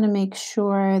just want to make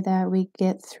sure that we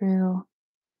get through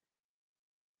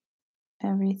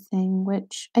everything,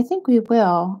 which I think we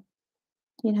will.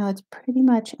 You know, it's pretty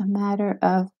much a matter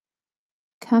of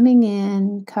coming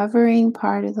in, covering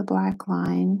part of the black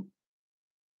line,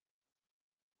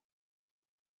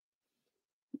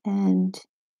 and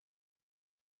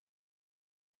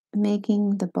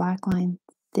making the black line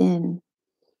thin.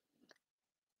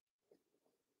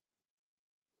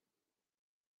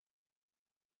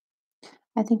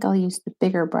 I think I'll use the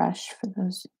bigger brush for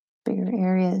those bigger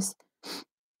areas.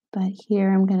 But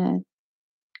here I'm going to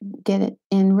get it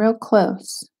in real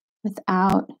close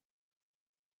without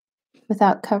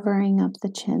covering up the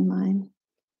chin line.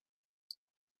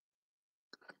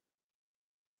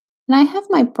 And I have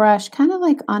my brush kind of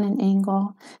like on an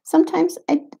angle. Sometimes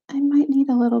I might need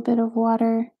a little bit of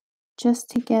water just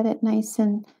to get it nice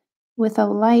and with a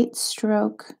light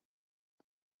stroke,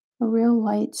 a real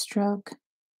light stroke.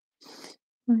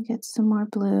 I'll get some more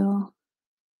blue,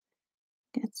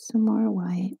 get some more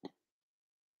white.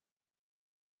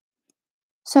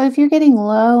 So if you're getting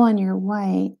low on your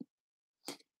white,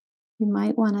 you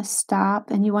might want to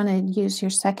stop and you want to use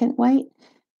your second white.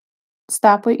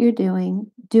 Stop what you're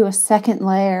doing, do a second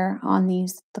layer on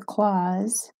the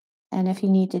claws, and if you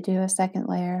need to do a second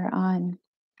layer on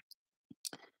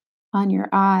your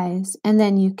eyes, and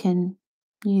then you can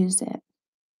use it.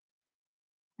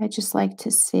 I just like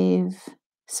to save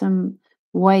some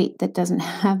white that doesn't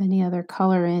have any other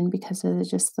color in because of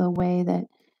just the way that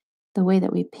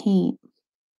we paint,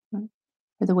 or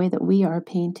the way that we are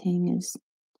painting is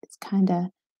it's kind of,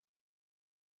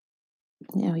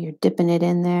 you're dipping it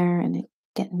in there and it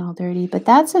getting all dirty. But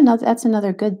that's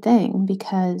another good thing,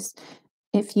 because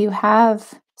if you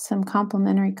have some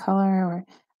complementary color or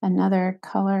another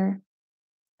color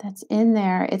that's in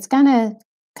there, it's gonna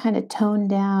kind of tone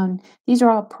down. These are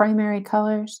all primary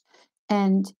colors,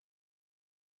 and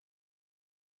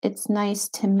it's nice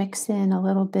to mix in a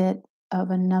little bit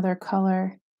of another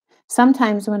color.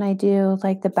 Sometimes when I do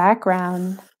like the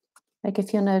background, like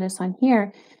if you'll notice on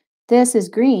here, this is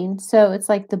green, so it's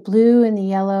like the blue and the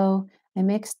yellow. I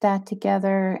mixed that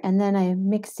together and then I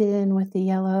mixed it in with the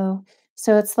yellow.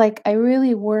 So it's like I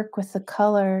really work with the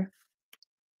color.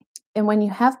 And when you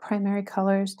have primary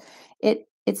colors,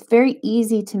 it's very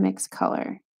easy to mix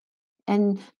color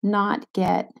and not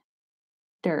get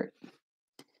dirt.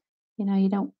 You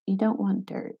don't want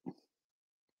dirt.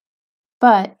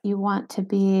 But you want to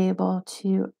be able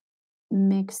to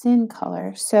mix in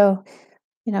color. So,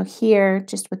 here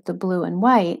just with the blue and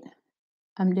white,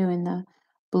 I'm doing the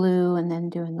blue and then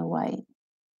doing the white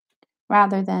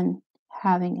rather than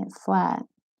having it flat,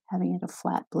 having it a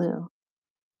flat blue.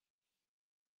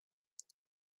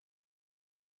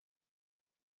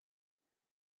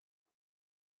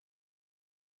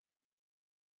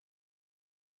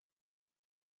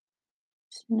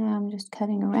 So now I'm just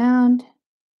cutting around,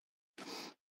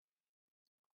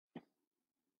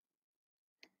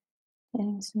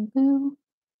 getting some blue,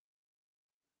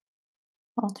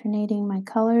 alternating my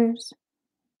colors,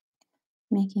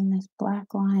 making this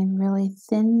black line really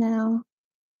thin now.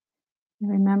 And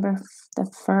remember, the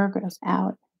fur goes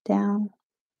out, down.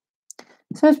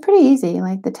 So it's pretty easy.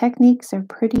 Like the techniques are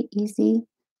pretty easy.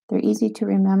 They're easy to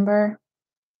remember.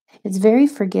 It's very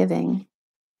forgiving.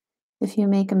 If you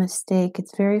make a mistake,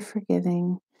 it's very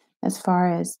forgiving as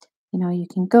far as, you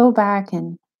can go back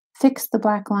and fix the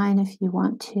black line if you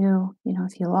want to,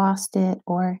 if you lost it,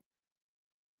 or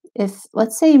if,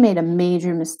 let's say you made a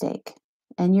major mistake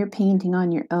and you're painting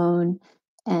on your own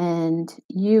and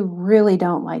you really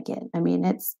don't like it. I mean,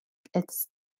 it's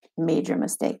major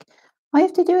mistake. All you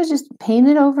have to do is just paint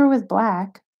it over with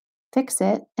black, fix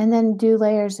it, and then do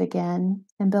layers again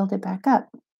and build it back up.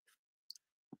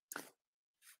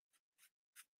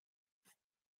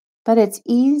 But it's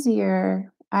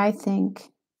easier, I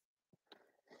think,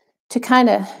 to kind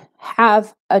of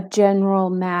have a general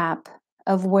map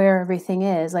of where everything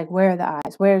is, like where are the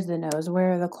eyes, where's the nose,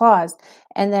 where are the claws,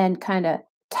 and then kind of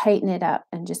tighten it up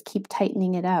and just keep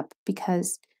tightening it up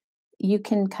because you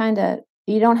can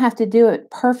you don't have to do it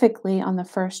perfectly on the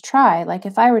first try. Like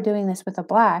if I were doing this with a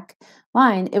black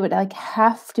line, it would like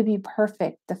have to be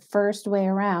perfect the first way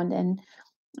around and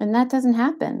that doesn't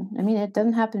happen. I mean, it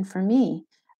doesn't happen for me.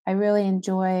 I really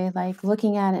enjoy like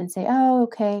looking at it and say, "Oh,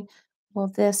 okay. Well,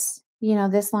 this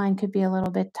line could be a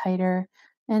little bit tighter."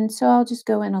 And so I'll just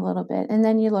go in a little bit. And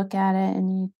then you look at it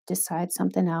and you decide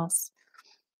something else.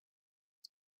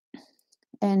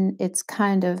 And it's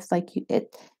kind of like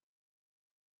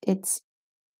it's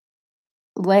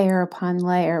layer upon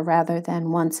layer rather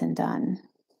than once and done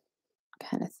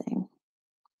kind of thing.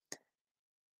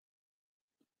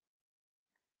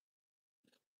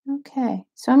 Okay,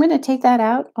 so I'm going to take that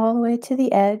out all the way to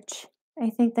the edge. I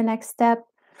think the next step,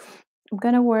 I'm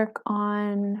going to work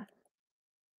on,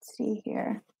 let's see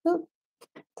here. Oop,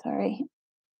 sorry.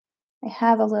 I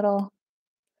have a little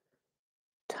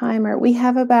timer. We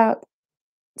have about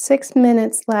 6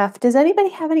 minutes left. Does anybody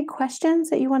have any questions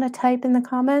that you want to type in the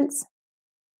comments?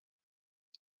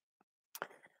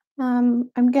 I'm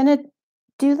going to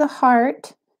do the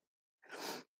heart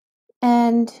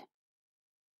and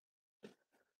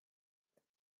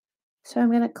so I'm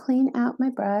going to clean out my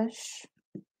brush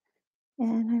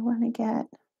and I want to get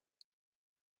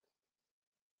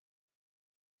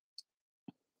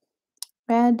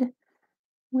red.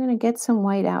 I'm going to get some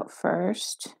white out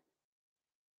first.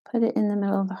 Put it in the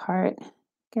middle of the heart.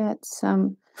 Get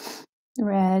some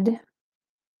red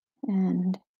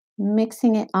and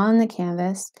mixing it on the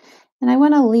canvas. And I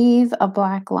want to leave a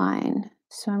black line.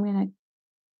 So I'm going to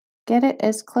get it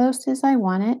as close as I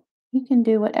want it. You can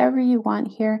do whatever you want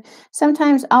here.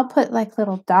 Sometimes I'll put like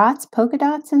little dots, polka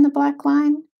dots in the black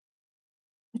line,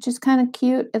 which is kind of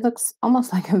cute. It looks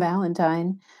almost like a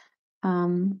Valentine.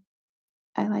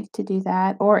 I like to do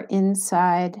that. Or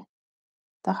inside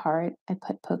the heart, I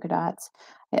put polka dots.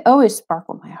 I always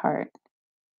sparkle my heart,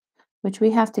 which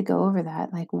we have to go over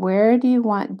that. Like, where do you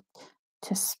want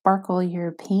to sparkle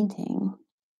your painting?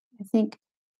 I think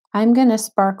I'm going to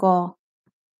sparkle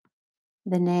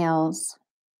the nails,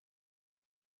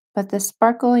 but the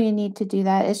sparkle you need to do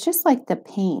that. It's just like the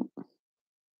paint.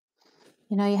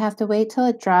 You have to wait till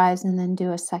it dries and then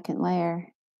do a second layer.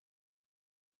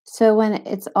 So when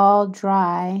it's all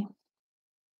dry,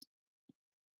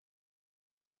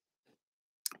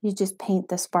 you just paint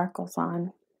the sparkles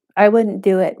on. I wouldn't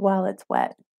do it while it's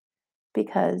wet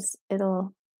because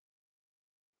it'll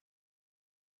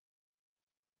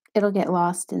get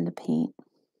lost in the paint.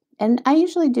 And I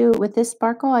usually do with this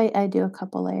sparkle, I do a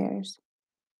couple layers.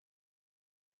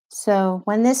 So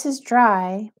when this is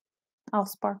dry, I'll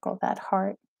sparkle that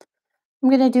heart. I'm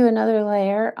going to do another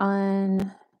layer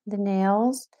on the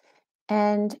nails.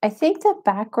 And I think the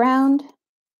background,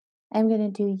 I'm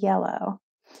going to do yellow.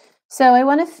 So I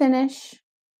want to finish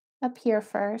up here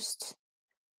first.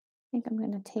 I think I'm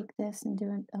going to take this and do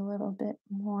it a little bit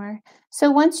more. So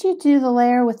once you do the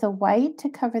layer with the white to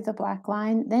cover the black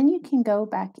line, then you can go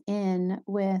back in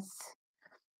with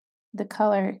the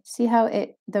color. See how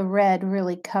the red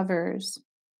really covers.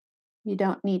 You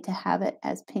don't need to have it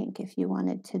as pink. If you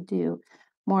wanted to do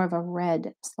more of a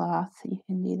red sloth, you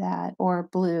can do that. Or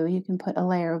blue, you can put a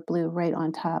layer of blue right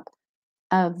on top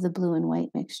of the blue and white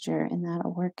mixture, and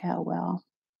that'll work out well.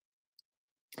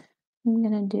 I'm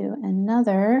going to do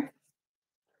another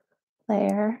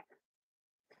layer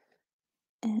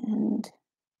and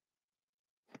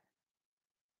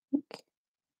I'm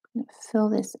going to fill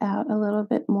this out a little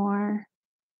bit more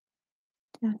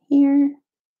down here.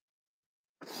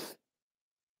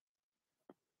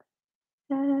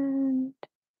 And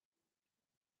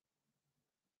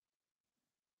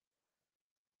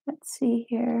let's see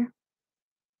here.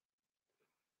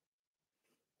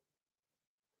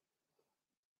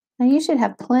 Now you should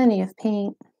have plenty of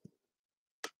paint.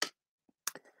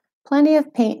 Plenty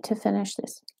of paint to finish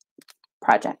this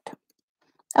project.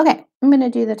 Okay, I'm going to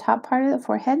do the top part of the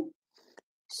forehead.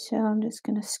 So I'm just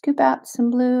going to scoop out some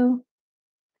blue.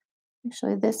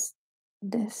 Actually, this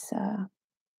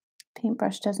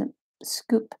paintbrush doesn't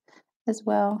scoop as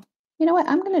well. You know what?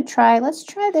 Let's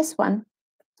try this one.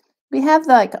 We have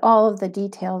like all of the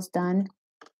details done.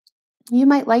 You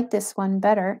might like this one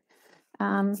better.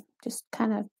 Just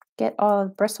kind of get all the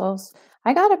bristles.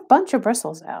 I got a bunch of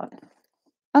bristles out.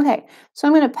 Okay, so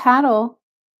I'm going to paddle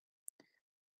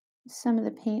some of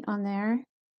the paint on there,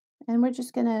 and we're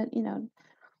just going to,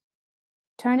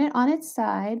 turn it on its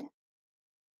side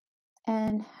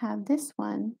and have this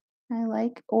one I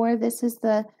like, or this is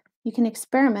you can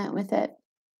experiment with it.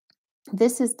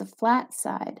 This is the flat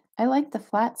side. I like the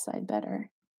flat side better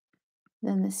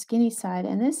than the skinny side,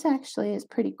 and this actually is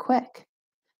pretty quick.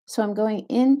 So I'm going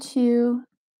into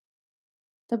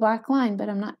the black line, but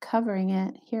I'm not covering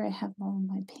it. Here I have all of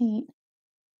my paint,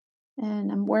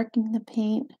 and I'm working the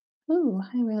paint. Ooh,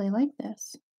 I really like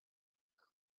this.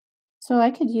 So I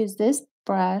could use this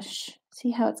brush.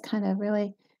 See how it's kind of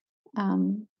really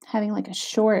having like a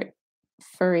short,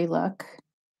 furry look,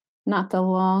 not the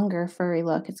longer, furry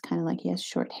look. It's kind of like he has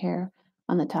short hair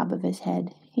on the top of his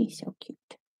head. He's so cute.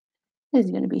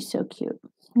 He's going to be so cute.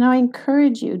 Now, I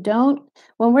encourage you,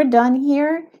 when we're done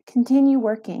here, continue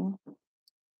working.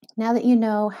 Now that you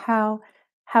know how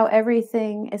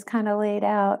everything is kind of laid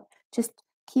out, just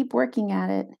keep working at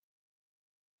it.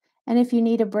 And if you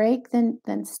need a break, then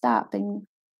stop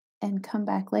and come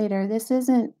back later. This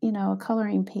isn't, a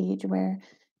coloring page where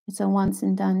it's a once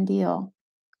and done deal.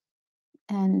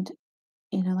 And,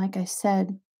 like I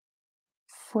said,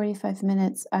 45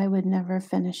 minutes, I would never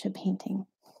finish a painting.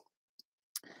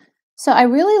 So I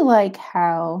really like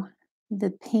how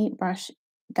the paintbrush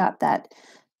got that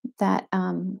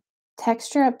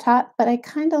texture up top, but I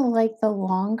kind of like the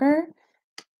longer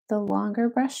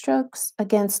brush strokes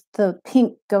against the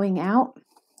pink going out.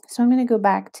 So I'm going to go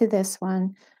back to this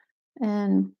one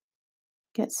and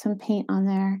get some paint on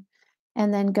there,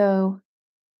 and then go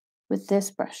with this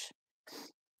brush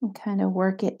and kind of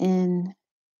work it in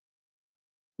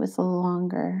with the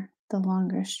longer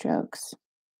strokes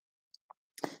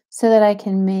so that I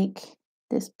can make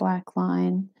this black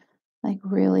line like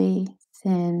really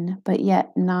thin, but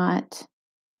yet not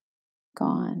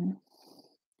gone.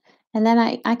 And then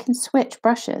I can switch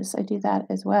brushes. I do that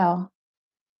as well.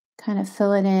 Kind of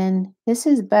fill it in. This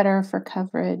is better for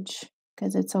coverage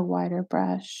because it's a wider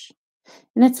brush.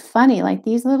 And it's funny, like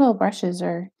these little brushes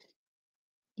are,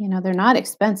 they're not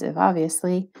expensive,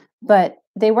 obviously, but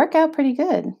they work out pretty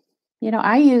good.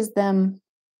 I use them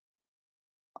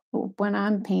when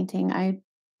I'm painting. I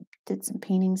did some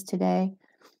paintings today.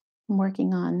 I'm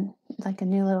working on like a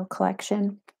new little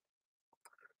collection.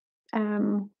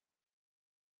 Um,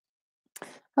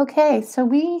 okay, so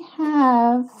we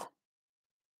have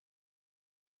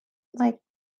like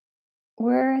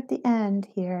we're at the end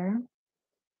here.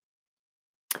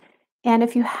 And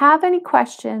if you have any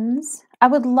questions, I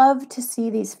would love to see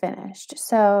these finished.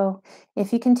 So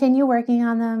if you continue working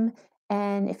on them,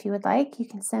 and if you would like, you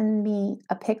can send me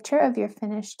a picture of your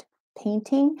finished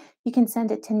painting. You can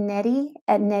send it to Nettie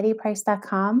at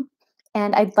nettieprice.com.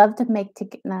 And I'd love to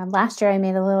last year I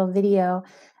made a little video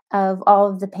of all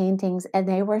of the paintings, and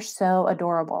they were so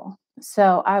adorable.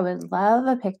 So I would love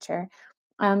a picture.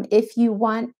 If you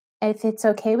want, if it's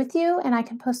okay with you and I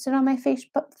can post it on my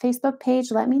Facebook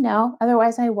page, let me know.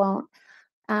 Otherwise, I won't.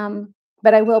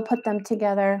 But I will put them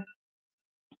together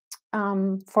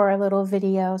for a little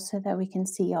video so that we can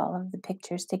see all of the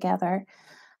pictures together.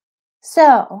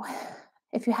 So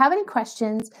if you have any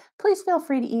questions, please feel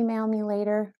free to email me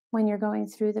later when you're going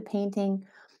through the painting.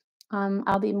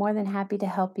 I'll be more than happy to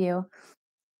help you.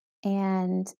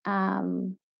 And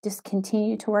just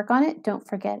continue to work on it. Don't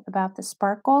forget about the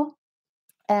sparkle.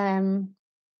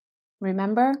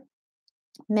 Remember,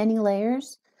 many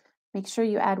layers. Make sure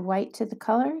you add white to the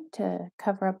color to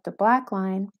cover up the black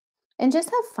line, and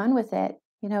just have fun with it.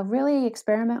 Really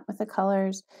experiment with the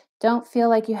colors. Don't feel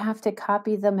like you have to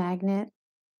copy the magnet.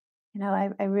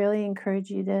 I really encourage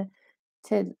you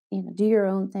to do your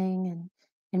own thing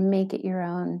and make it your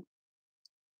own.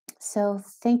 So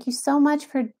thank you so much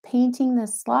for painting the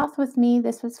sloth with me.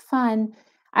 This was fun.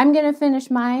 I'm going to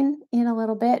finish mine in a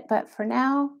little bit, but for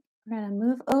now, we're going to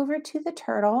move over to the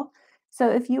turtle. So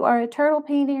if you are a turtle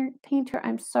painter,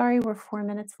 I'm sorry we're 4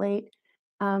 minutes late.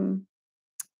 I'm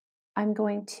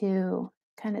going to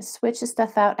kind of switch the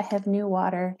stuff out. I have new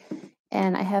water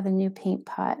and I have a new paint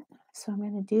pot. So I'm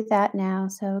going to do that now.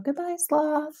 So goodbye,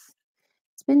 sloth.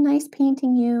 It's been nice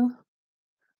painting you.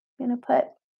 I'm going to put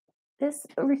this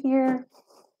over here.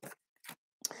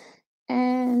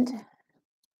 And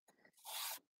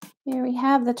here we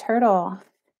have the turtle.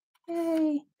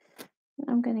 Yay.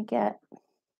 I'm going to get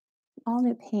all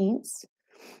new paints.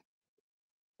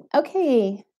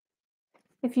 Okay.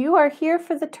 If you are here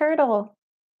for the turtle,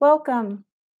 welcome.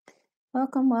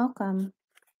 Welcome, welcome.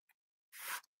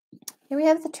 Here we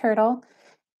have the turtle.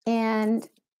 And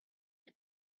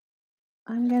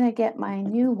I'm going to get my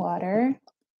new water.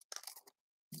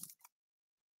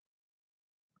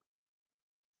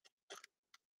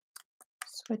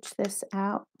 switch this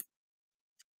out.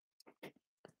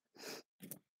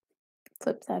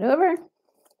 Flip that over.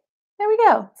 There we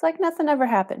go. It's like nothing ever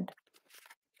happened.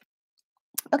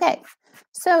 Okay,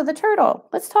 so the turtle.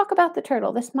 Let's talk about the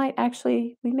turtle. This might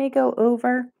actually, we may go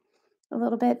over a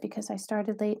little bit because I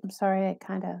started late. I'm sorry, I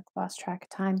kind of lost track of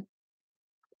time.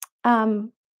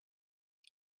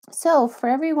 So for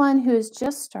everyone who's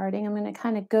just starting, I'm going to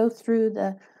kind of go through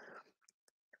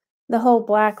the whole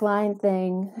black line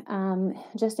thing,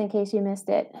 just in case you missed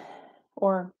it,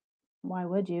 or why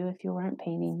would you if you weren't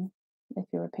painting, if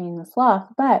you were painting the sloth.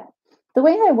 But the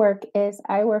way I work is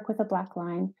I work with a black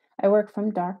line. I work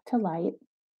from dark to light.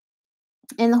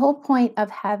 And the whole point of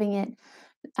having it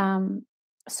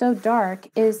so dark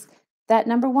is that,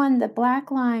 number one, the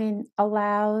black line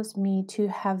allows me to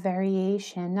have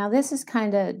variation. Now, this is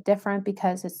kind of different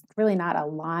because it's really not a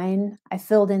line. I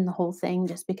filled in the whole thing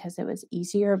just because it was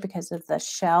easier because of the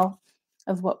shell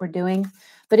of what we're doing.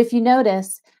 But if you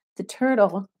notice, the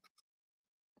turtle,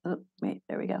 oh, wait,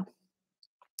 there we go.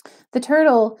 The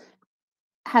turtle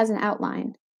has an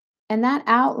outline, and that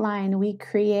outline we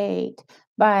create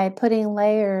by putting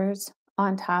layers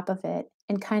on top of it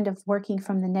and kind of working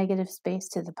from the negative space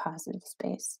to the positive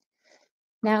space.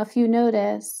 Now, if you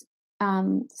notice,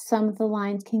 some of the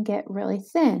lines can get really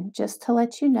thin. Just to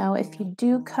let you know, if you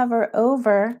do cover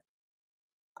over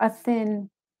a thin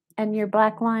and your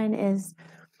black line is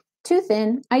too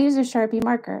thin, I use a Sharpie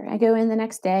marker. I go in the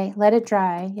next day, let it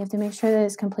dry. You have to make sure that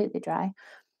it's completely dry.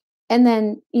 And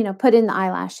then, put in the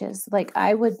eyelashes. Like,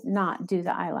 I would not do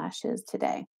the eyelashes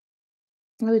today.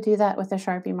 I would do that with a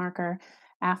Sharpie marker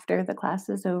after the class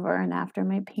is over and after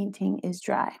my painting is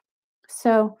dry.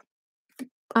 So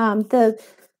the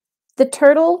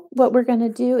turtle, what we're going to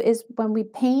do is when we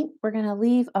paint, we're going to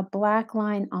leave a black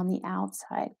line on the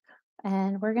outside.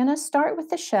 And we're going to start with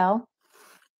the shell.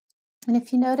 And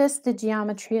if you notice the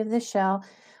geometry of the shell,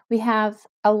 we have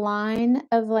a line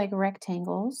of like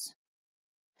rectangles.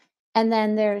 And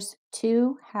then there's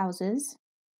two houses,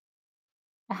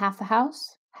 a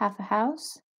house, half a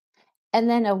house, and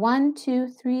then a 1, 2,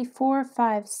 3, 4,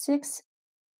 5, 6.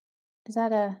 Is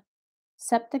that a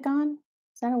septagon?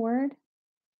 Is that a word?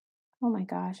 Oh my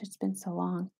gosh, it's been so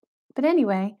long. But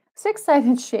anyway,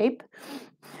 6-sided shape.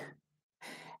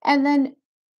 And then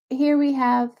here we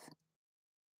have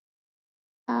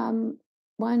 1,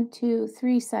 2,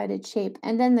 3-sided shape,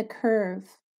 and then the curve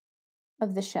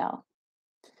of the shell.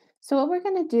 So what we're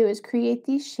going to do is create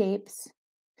these shapes,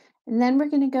 and then we're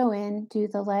going to go in, do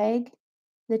the leg,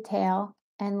 the tail,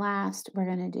 and last we're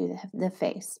going to do the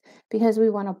face because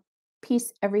we want to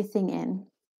piece everything in.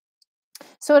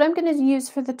 So what I'm going to use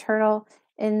for the turtle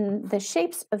in the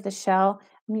shapes of the shell,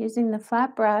 I'm using the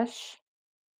flat brush,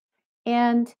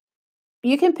 and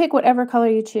you can pick whatever color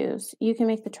you choose. You can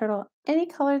make the turtle any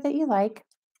color that you like.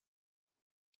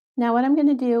 Now what I'm going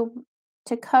to do,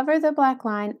 to cover the black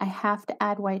line, I have to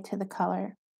add white to the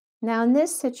color. Now in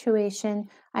this situation,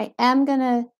 I am going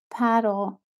to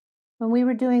paddle. When we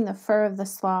were doing the fur of the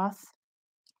sloth,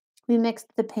 we mixed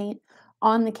the paint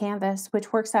on the canvas,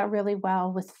 which works out really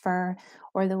well with fur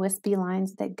or the wispy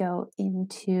lines that go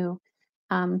into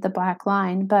the black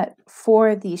line. But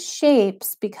for these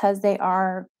shapes, because they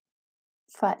are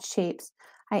flat shapes,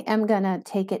 I am going to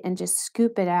take it and just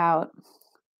scoop it out.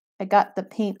 I got the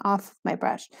paint off my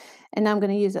brush, and now I'm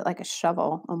going to use it like a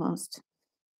shovel almost.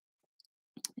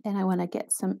 And I want to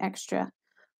get some extra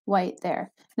white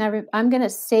there. Now I'm going to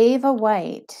save a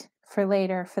white for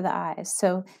later for the eyes.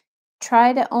 So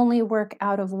try to only work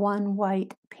out of one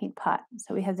white paint pot.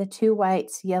 So we have the two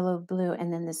whites, yellow, blue,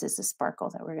 and then this is the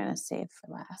sparkle that we're going to save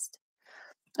for last.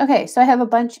 Okay, so I have a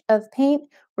bunch of paint.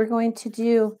 We're going to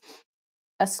do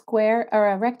a square or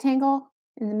a rectangle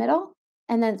in the middle,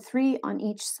 and then 3 on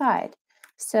each side.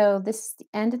 So this is the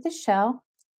end of the shell.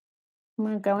 I'm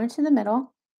going to go into the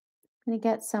middle. I'm going to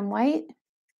get some white,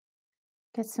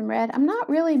 get some red. I'm not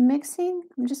really mixing.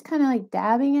 I'm just kind of like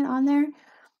dabbing it on there.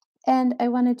 And I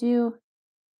want to do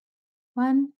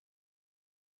 1,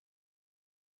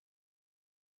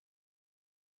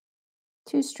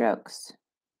 2 strokes.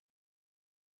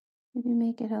 Maybe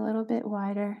make it a little bit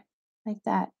wider like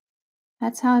that.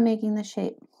 That's how I'm making the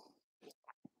shape.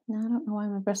 Now I don't know why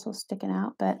my bristle's sticking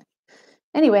out, but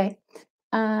anyway,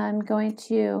 I'm going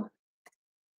to,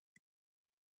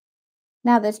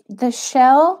 now the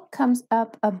shell comes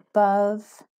up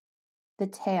above the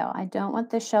tail. I don't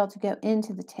want the shell to go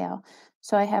into the tail.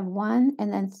 So I have 1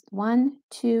 and then 1,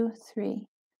 2, 3.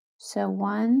 So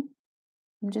 1,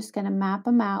 I'm just going to map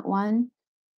them out. 1,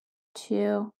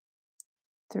 2,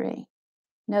 3.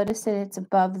 Notice that it's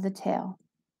above the tail.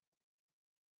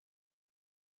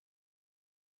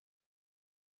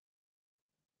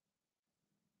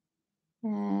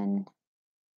 And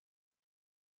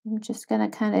I'm just going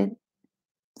to kind of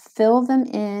fill them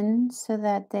in so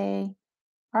that they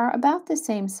are about the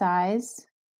same size,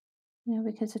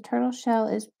 because a turtle shell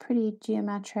is pretty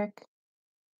geometric.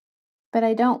 But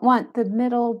I don't want the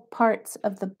middle parts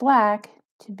of the black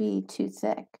to be too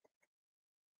thick.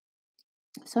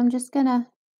 So I'm just going to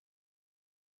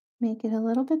make it a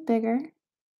little bit bigger.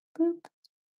 Boop.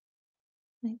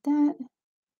 Like that.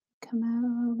 Come out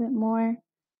a little bit more.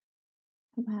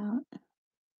 Come out.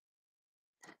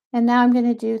 And now I'm going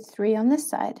to do 3 on this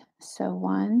side. So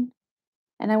 1,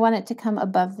 and I want it to come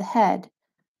above the head.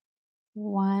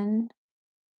 1,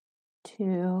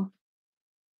 2,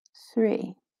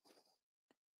 3.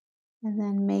 And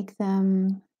then make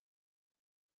them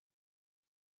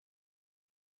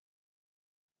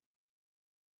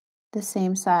the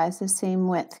same size, the same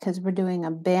width, because we're doing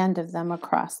a band of them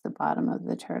across the bottom of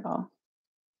the turtle.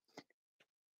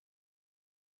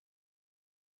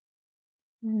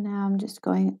 And now I'm just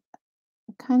going,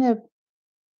 kind of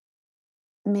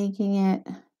making it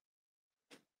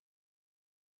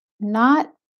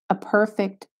not a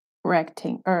perfect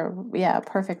rectangle, or yeah, a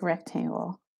perfect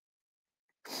rectangle.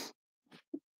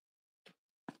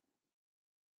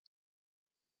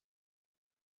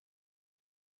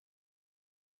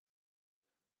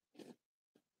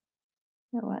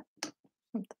 You know what?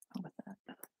 Something wrong with that.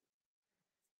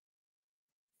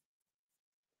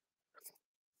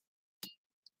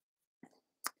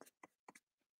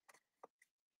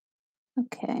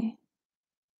 Okay.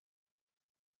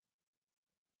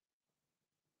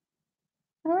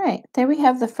 All right, there we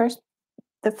have the first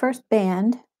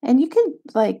band, and you can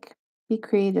like be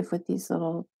creative with these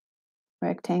little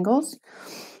rectangles.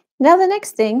 Now the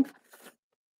next thing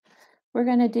we're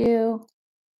going to do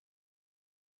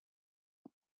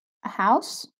a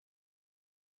house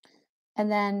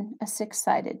and then a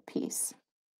 6-sided piece.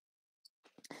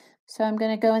 So I'm going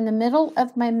to go in the middle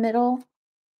of my middle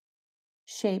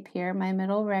shape here, my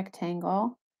middle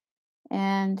rectangle,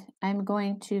 and I'm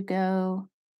going to go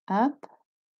up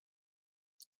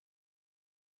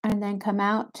and then come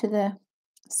out to the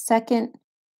second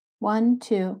 1,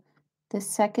 2, the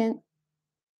second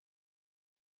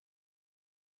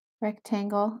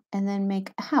rectangle, and then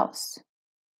make a house.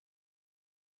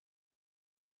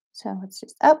 So it's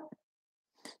just up.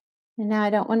 And now I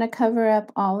don't want to cover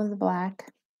up all of the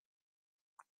black.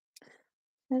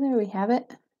 So there we have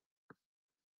it.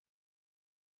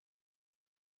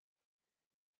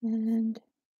 And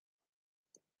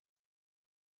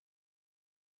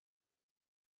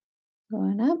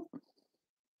going up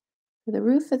for the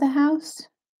roof of the house.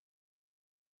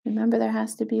 Remember, there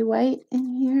has to be white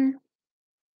in here.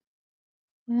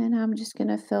 And I'm just going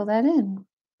to fill that in.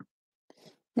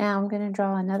 Now I'm going to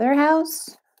draw another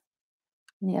house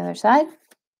on the other side.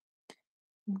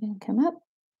 I'm going to come up,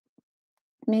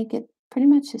 make it pretty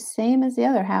much the same as the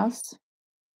other house.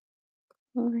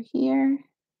 Over here,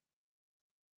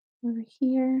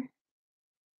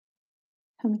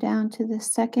 come down to the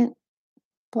second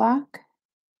block,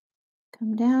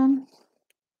 come down,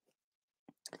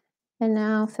 and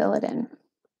now fill it in.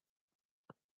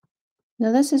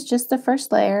 Now this is just the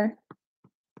first layer.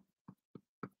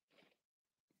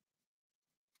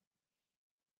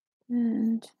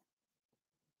 And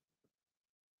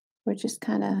we're just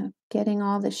kind of getting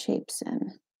all the shapes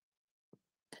in.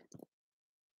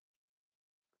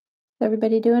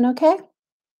 Everybody doing okay?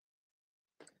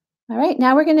 All right,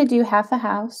 now we're going to do half a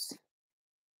house.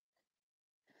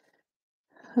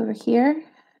 Over here,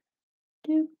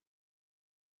 do,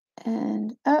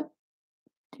 and up,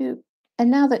 do.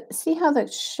 And now see how the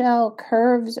shell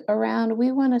curves around?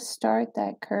 We want to start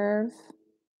that curve.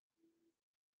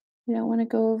 We don't want to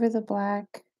go over the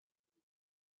black.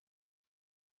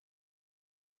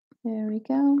 There we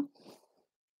go.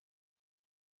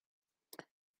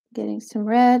 Getting some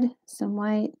red, some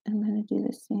white. I'm going to do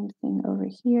the same thing over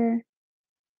here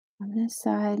on this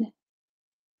side.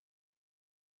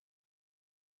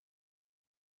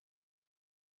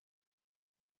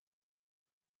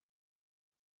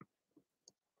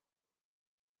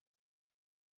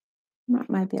 That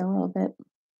might be a little bit.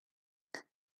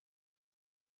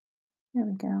 There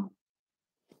we go.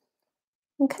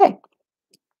 Okay.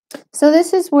 So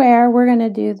this is where we're going to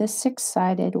do the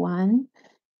 6-sided one,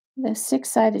 the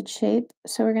 6-sided shape.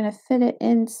 So we're going to fit it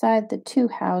inside the 2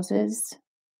 houses.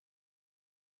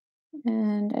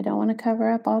 And I don't want to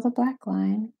cover up all the black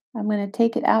line. I'm going to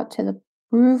take it out to the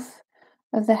roof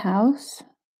of the house.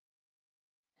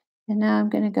 And now I'm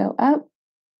going to go up.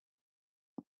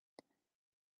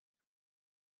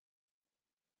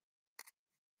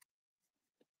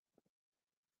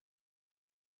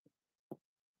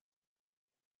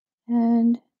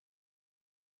 and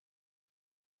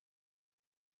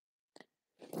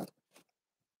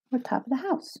the top of the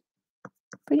house.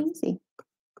 Pretty easy.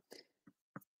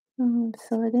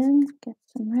 Fill it in, get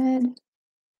some red,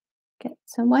 get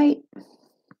some white.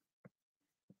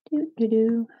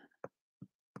 Do.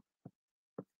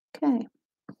 Okay,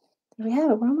 there we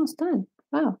have it. We're almost done.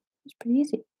 Wow, it's pretty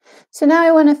easy. So now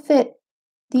I want to fit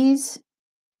this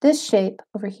shape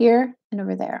over here and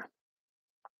over there.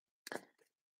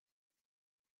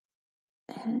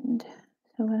 And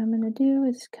so what I'm going to do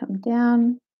is come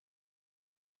down,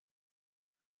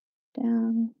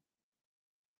 down.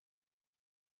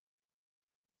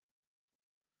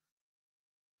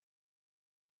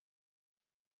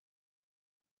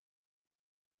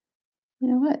 You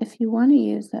know what? If you want to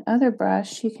use the other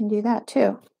brush, you can do that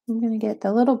too. I'm going to get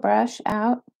the little brush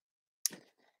out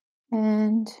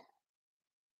and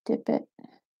dip it.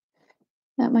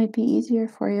 That might be easier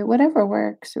for you. Whatever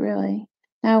works, really.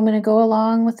 Now I'm going to go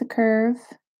along with the curve.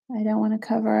 I don't want to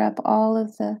cover up all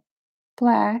of the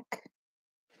black.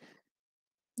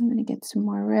 I'm going to get some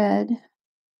more red.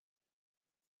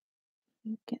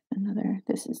 Get another.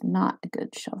 This is not a good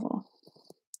shovel.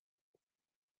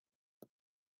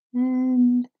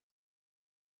 And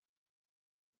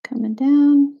coming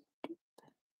down.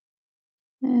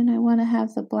 And I want to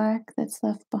have the black that's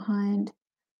left behind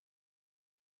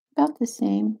about the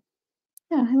same.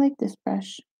 Yeah, I like this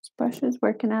brush. This brush is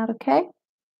working out okay.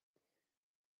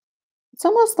 It's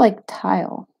almost like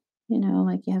tile,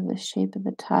 like you have the shape of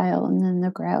the tile and then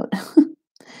the grout,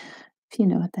 if you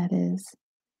know what that is.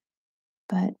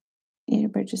 But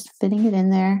we're just fitting it in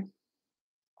there.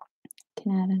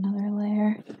 Can add another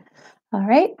layer. All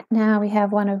right, now we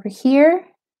have one over here.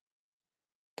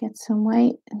 Get some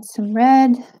white and some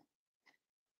red. I'm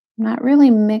not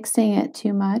really mixing it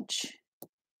too much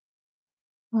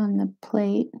on the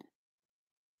plate.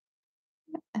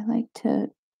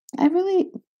 I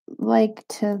really like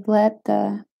to let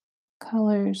the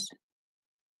colors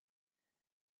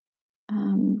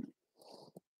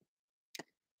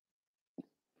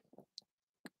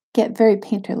get very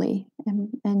painterly,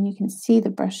 and you can see the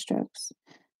brush strokes.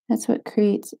 That's what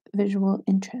creates visual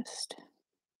interest.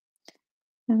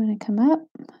 I'm going to come up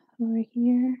over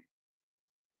here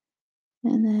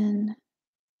and then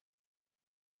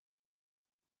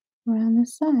around the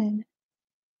side.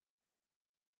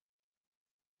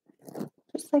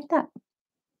 Just like that.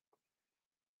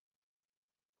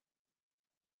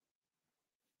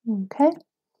 Okay.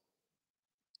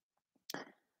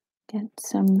 Get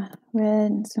some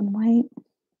red and some white.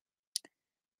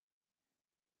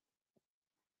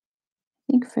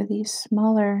 I think for these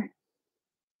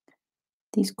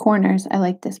corners, I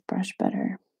like this brush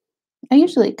better. I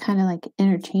usually kind of like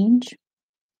interchange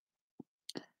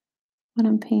when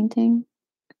I'm painting.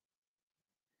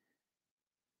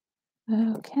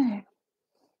 Okay.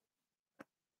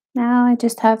 Now I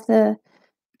just have the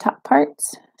top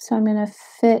parts, so I'm going to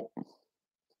fit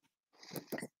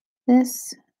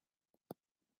this.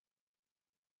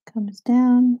 Comes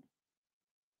down,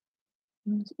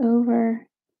 comes over,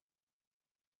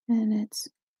 and it's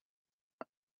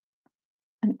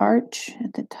an arch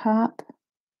at the top.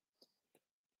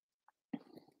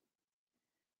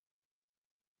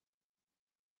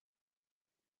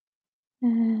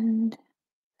 And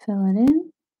fill it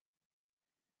in.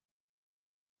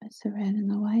 That's the red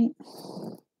and the white.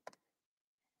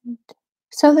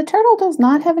 So the turtle does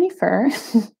not have any fur,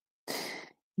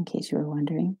 in case you were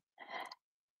wondering.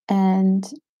 And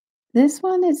this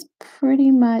one is pretty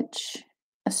much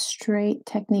a straight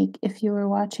technique. If you were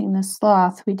watching the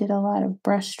sloth, we did a lot of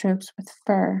brush strokes with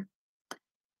fur.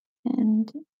 And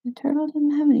the turtle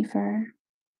didn't have any fur.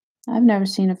 I've never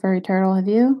seen a furry turtle, have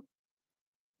you?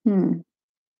 And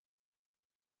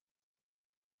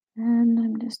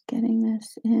I'm just getting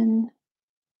this in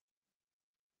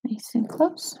nice and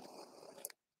close.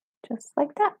 Just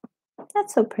like that.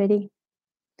 That's so pretty.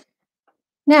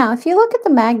 Now, if you look at the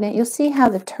magnet, you'll see how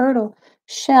the turtle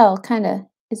shell kind of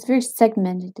is very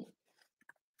segmented.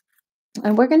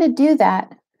 And we're going to do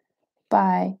that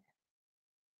by,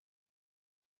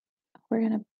 we're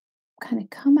going to kind of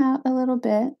come out a little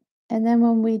bit. And then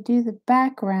when we do the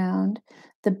background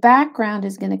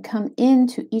is going to come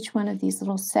into each one of these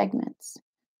little segments.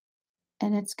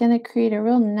 And it's going to create a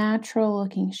real natural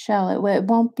looking shell. It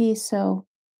won't be so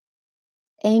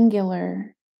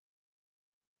angular.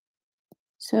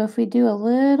 So if we do a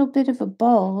little bit of a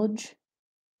bulge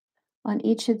on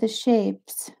each of the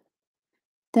shapes,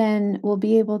 then we'll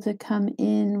be able to come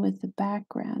in with the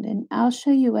background. And I'll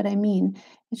show you what I mean.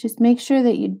 It's just make sure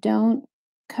that you don't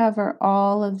cover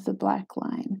all of the black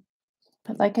line.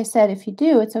 But like I said, if you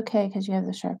do, it's okay because you have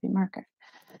the Sharpie marker.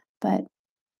 But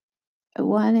I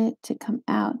want it to come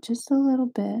out just a little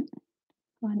bit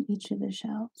on each of the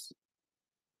shells.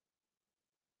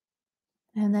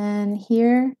 And then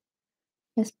here,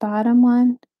 this bottom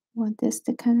one, I want this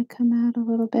to kind of come out a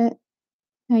little bit.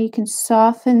 Now you can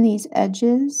soften these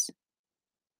edges.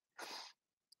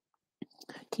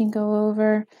 I can go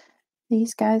over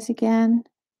these guys again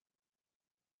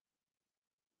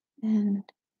and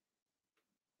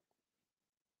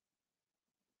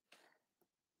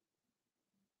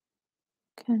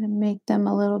kind of make them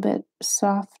a little bit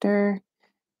softer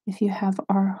if you have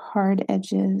our hard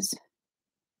edges.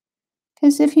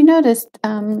 Because if you noticed,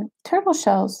 turtle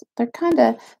shells, they're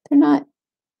not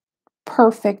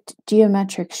perfect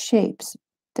geometric shapes.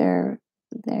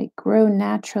 They grow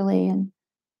naturally and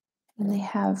they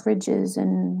have ridges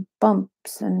and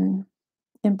bumps and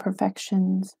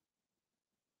imperfections.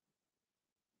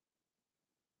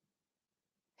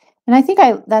 And I think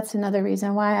that's another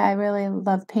reason why I really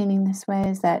love painting this way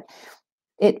is that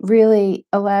it really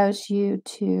allows you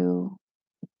to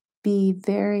be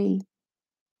very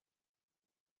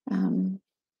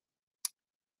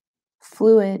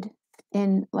fluid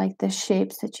in like the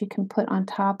shapes that you can put on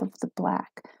top of the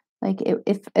black. Like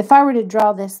if I were to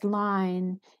draw this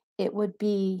line, it would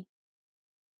be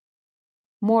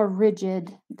more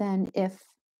rigid than if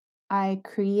I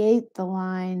create the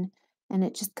line and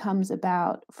it just comes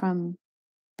about from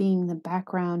being the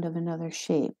background of another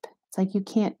shape. It's like you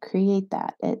can't create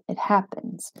that. It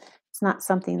happens. It's not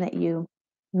something that you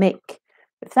make.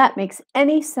 If that makes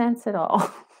any sense at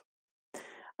all.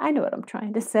 I know what I'm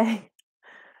trying to say.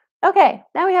 Okay,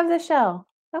 now we have the shell.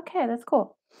 Okay, that's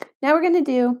cool. Now we're going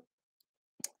to do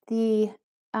the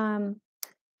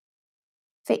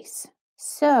face.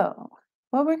 So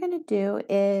what we're going to do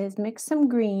is mix some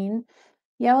green.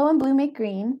 Yellow and blue make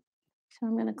green. So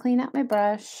I'm going to clean out my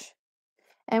brush.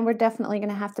 And we're definitely going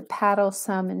to have to paddle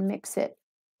some and mix it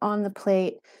on the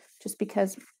plate just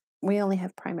because we only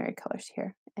have primary colors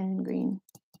here. And green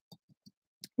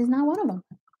is not one of them.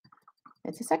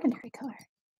 It's a secondary color.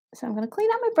 So I'm going to clean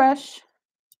out my brush.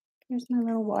 Here's my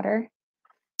little water.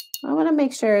 I want to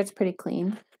make sure it's pretty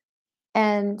clean.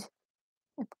 And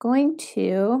I'm going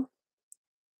to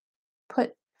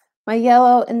put my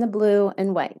yellow and the blue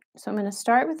and white. So I'm going to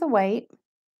start with the white.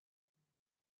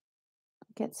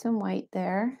 Get some white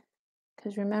there.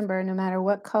 Because remember, no matter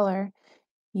what color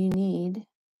you need,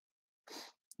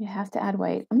 you have to add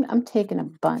white. I'm taking a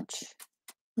bunch.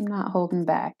 I'm not holding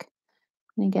back.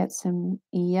 I'm going to get some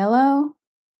yellow.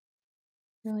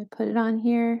 Really put it on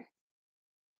here.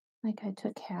 Like I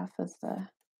took half of the...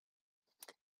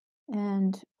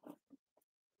 And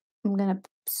I'm going to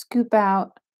scoop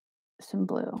out some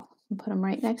blue and put them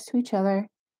right next to each other.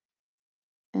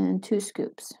 And 2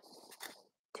 scoops.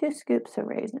 2 scoops of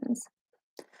raisins.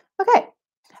 Okay.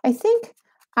 I think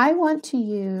I want to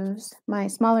use my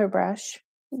smaller brush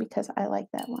because I like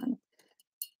that one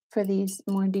for these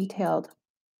more detailed.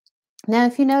 Now,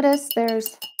 if you notice,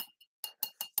 if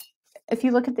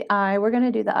you look at the eye, we're going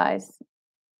to do the eyes.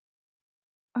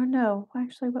 Or no,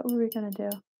 actually, what were we going to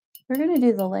do? We're going to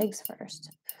do the legs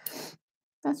first.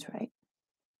 That's right.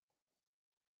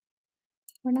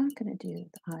 We're not going to do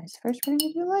the eyes first. We're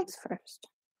going to do legs first.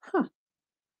 Huh.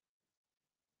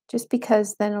 Just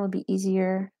because then it'll be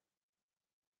easier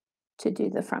to do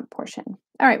the front portion.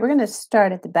 All right, we're going to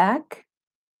start at the back,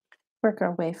 work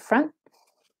our way front,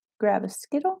 grab a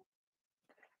Skittle.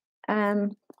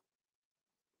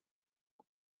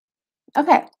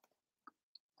 Okay,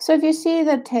 so if you see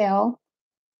the tail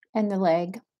and the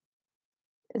leg,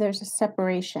 there's a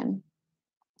separation.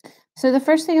 So the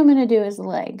first thing I'm going to do is the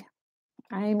leg.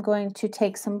 I'm going to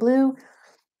take some blue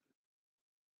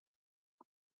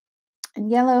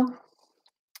and yellow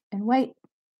and white.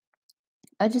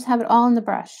 I just have it all in the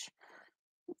brush.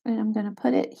 And I'm going to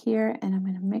put it here and I'm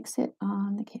going to mix it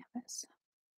on the canvas.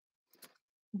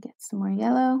 Get some more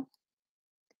yellow,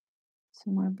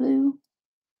 some more blue.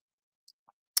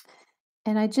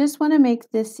 And I just want to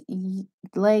make this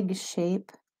leg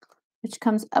shape, which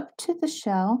comes up to the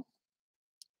shell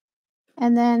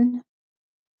and then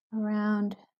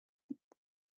around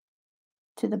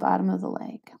to the bottom of the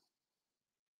leg.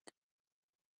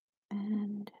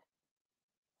 And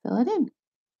fill it in.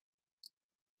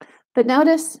 But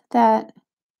notice that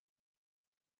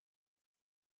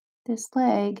this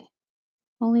leg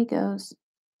only goes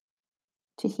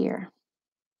to here.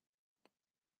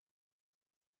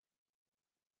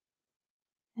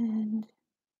 And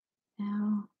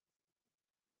now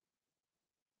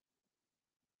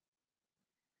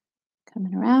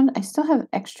coming around, I still have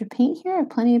extra paint here,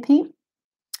 plenty of paint.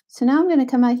 So now I'm going to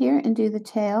come out here and do the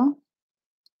tail.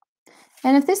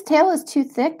 And if this tail is too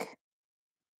thick,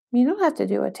 you don't have to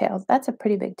do a tail. That's a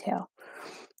pretty big tail.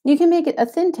 You can make it a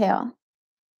thin tail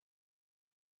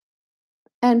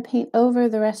and paint over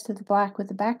the rest of the black with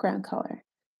the background color.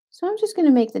 So I'm just going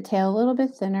to make the tail a little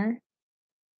bit thinner.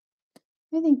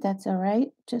 I think that's all right,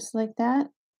 just like that.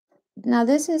 Now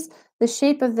this is the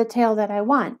shape of the tail that I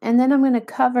want. And then I'm going to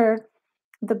cover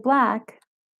the black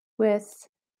with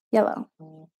yellow.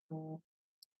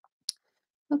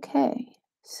 Okay,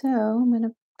 so I'm going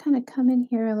to kind of come in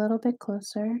here a little bit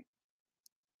closer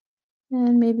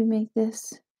and maybe make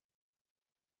this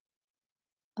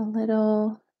a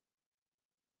little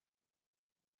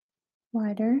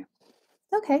wider.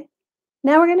 Okay,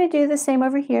 now we're going to do the same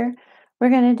over here. We're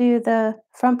going to do the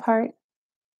front part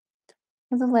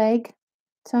of the leg.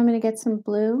 So I'm going to get some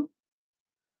blue.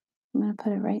 I'm going to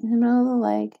put it right in the middle of the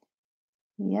leg.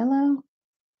 Yellow,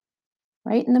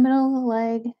 right in the middle of the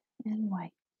leg, and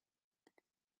white.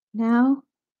 Now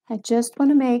I just want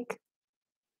to make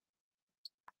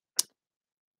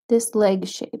this leg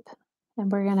shape,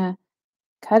 and we're going to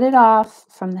cut it off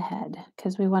from the head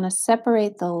because we want to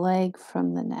separate the leg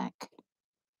from the neck.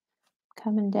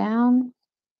 Coming down,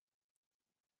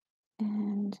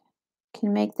 and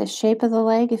can make the shape of the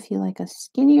leg. If you like a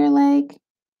skinnier leg,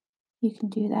 you can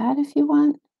do that if you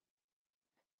want.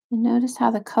 And notice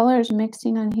how the colors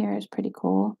mixing on here is pretty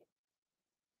cool.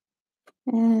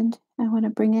 And I want to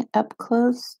bring it up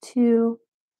close to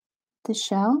the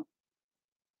shell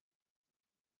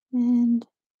and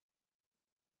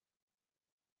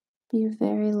be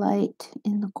very light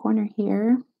in the corner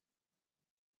here.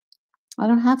 I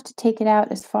don't have to take it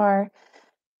out as far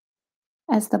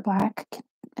as the black.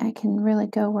 I can really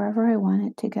go wherever I want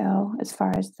it to go as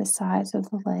far as the size of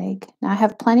the leg. Now I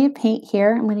have plenty of paint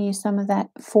here. I'm going to use some of that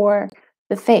for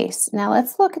the face. Now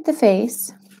let's look at the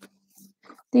face.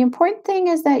 The important thing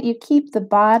is that you keep the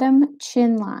bottom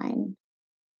chin line.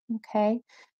 Okay,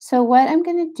 so what I'm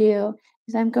going to do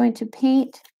is I'm going to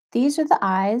paint, these are the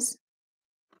eyes.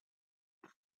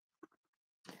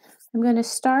 I'm going to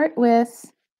start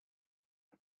with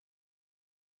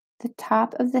the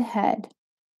top of the head.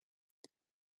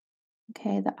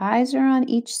 Okay, the eyes are on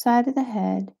each side of the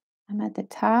head. I'm at the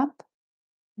top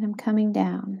and I'm coming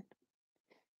down.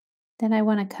 Then I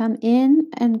want to come in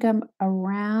and come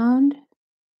around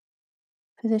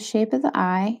for the shape of the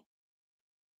eye,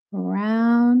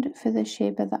 around for the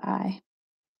shape of the eye.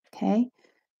 Okay,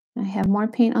 I have more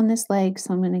paint on this leg,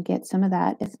 so I'm going to get some of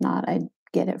that. If not, I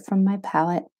get it from my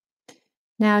palette.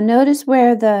 Now notice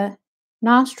where the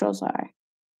nostrils are.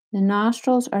 The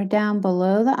nostrils are down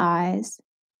below the eyes.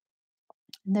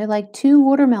 They're like two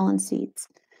watermelon seeds.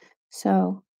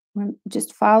 So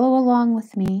just follow along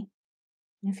with me.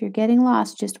 If you're getting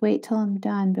lost, just wait till I'm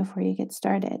done before you get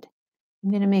started.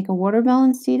 I'm going to make a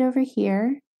watermelon seed over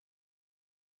here.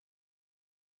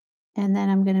 And then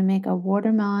I'm going to make a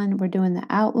watermelon. We're doing the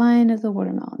outline of the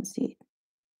watermelon seed.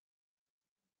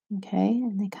 Okay,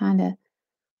 and they kind of,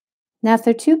 now if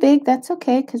they're too big, that's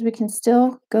okay, because we can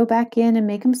still go back in and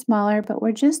make them smaller, but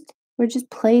we're just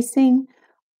placing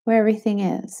where everything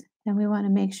is. And we want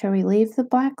to make sure we leave the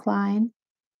black line.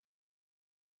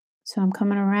 So I'm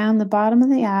coming around the bottom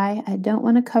of the eye. I don't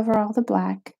want to cover all the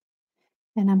black.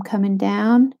 And I'm coming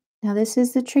down. Now this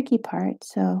is the tricky part,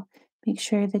 so make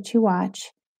sure that you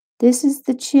watch. This is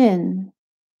the chin.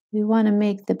 We want to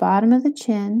make the bottom of the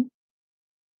chin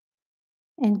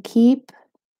and keep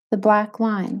the black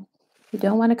line. You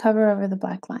don't want to cover over the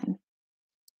black line.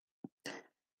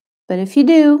 But if you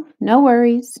do, no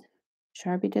worries.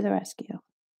 Sharpie to the rescue.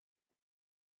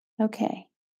 Okay,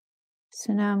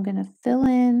 so now I'm going to fill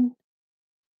in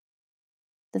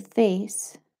the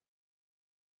face,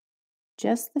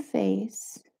 just the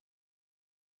face.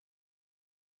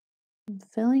 I'm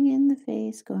filling in the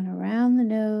face, going around the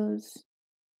nose.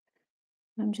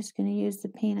 I'm just going to use the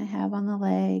paint I have on the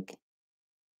leg.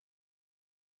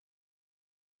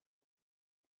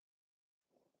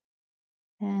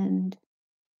 And,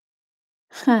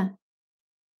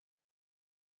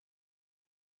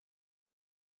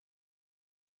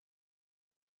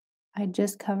 I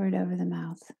just covered over the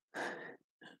mouth.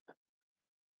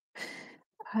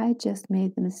 I just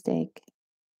made the mistake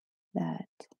that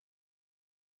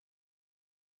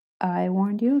I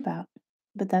warned you about,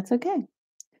 but that's okay.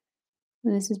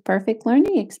 This is perfect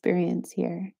learning experience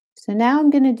here. So now I'm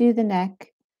going to do the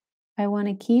neck. I want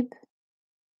to keep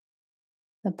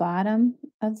the bottom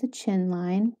of the chin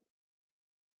line.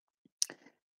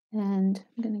 And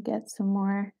I'm going to get some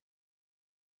more.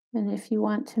 And if you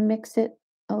want to mix it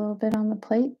a little bit on the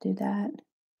plate, do that.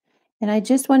 And I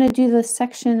just want to do the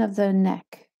section of the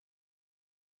neck.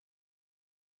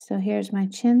 So here's my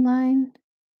chin line.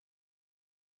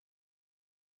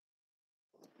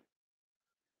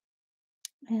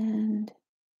 And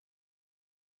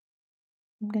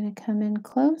I'm going to come in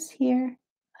close here.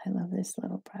 I love this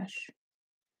little brush.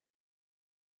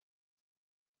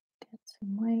 Get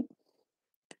some white.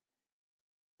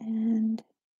 And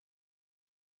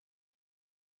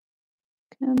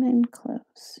come in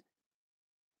close.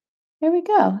 There we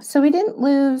go. So we didn't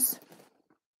lose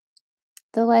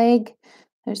the leg.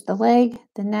 There's the leg,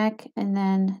 the neck, and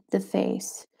then the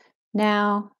face.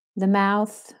 Now the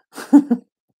mouth.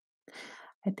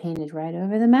 I painted right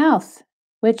over the mouth,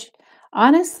 which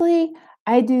honestly,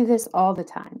 I do this all the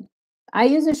time. I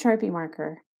use a Sharpie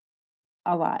marker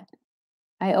a lot.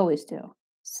 I always do.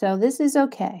 So this is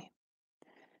okay.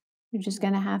 You're just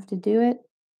going to have to do it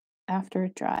after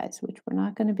it dries, which we're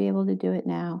not going to be able to do it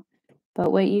now.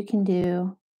 But what you can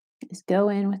do is go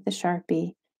in with the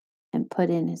Sharpie and put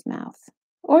in his mouth.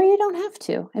 Or you don't have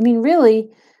to. I mean,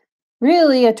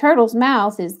 really, a turtle's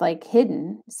mouth is like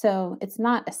hidden, so it's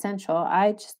not essential.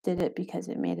 I just did it because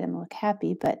it made him look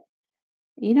happy, but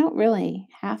you don't really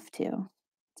have to.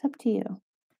 It's up to you.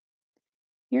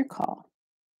 Your call.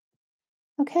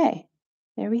 Okay,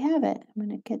 there we have it. I'm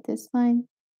going to get this line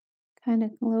kind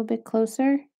of a little bit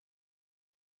closer.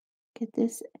 Get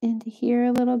this into here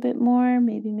a little bit more.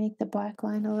 Maybe make the black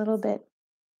line a little bit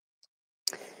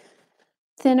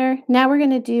thinner. Now we're going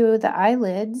to do the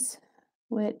eyelids,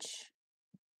 which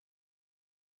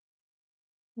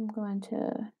I'm going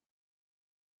to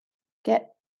get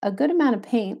a good amount of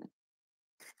paint.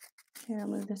 Here, I'll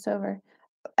move this over.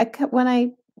 When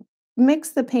I mix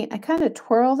the paint, I kind of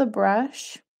twirl the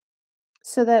brush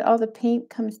so that all the paint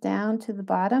comes down to the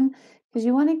bottom, because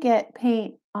you want to get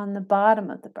paint on the bottom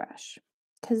of the brush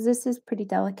because this is pretty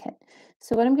delicate.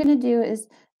 So what I'm going to do is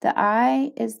the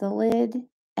eye is the lid,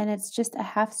 and it's just a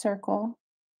half circle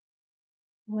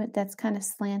that's kind of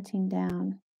slanting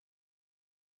down.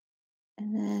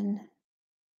 And then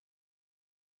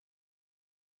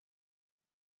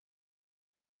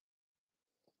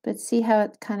but see how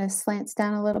it kind of slants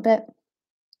down a little bit?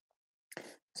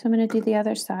 So I'm going to do the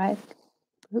other side.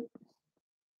 Oop.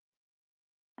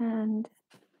 And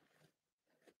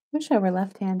wish I were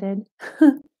left-handed,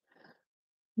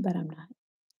 but I'm not.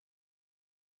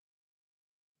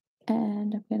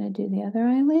 And I'm going to do the other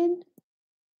eyelid.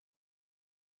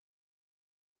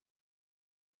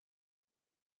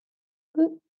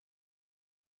 Oop.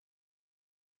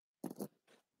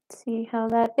 See how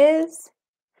that is?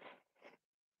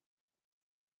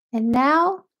 And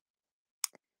now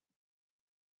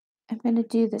I'm going to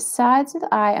do the sides of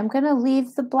the eye. I'm going to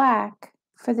leave the black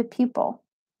for the pupil.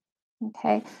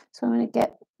 Okay, so I'm going to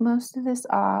get most of this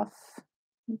off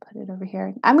and put it over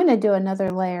here. I'm going to do another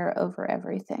layer over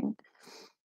everything.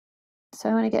 So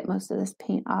I want to get most of this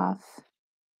paint off.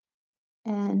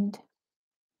 And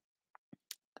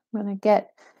I'm going to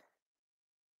get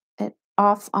it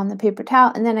off on the paper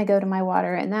towel, and then I go to my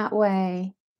water, and that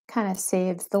way kind of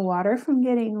saves the water from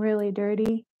getting really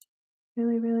dirty.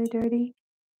 Really dirty.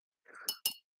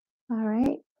 All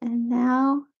right, and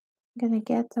now I'm going to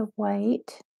get the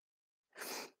white,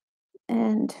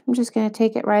 and I'm just going to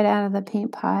take it right out of the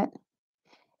paint pot.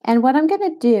 And what I'm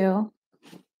going to do,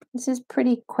 this is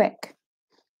pretty quick.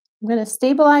 I'm going to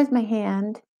stabilize my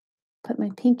hand, put my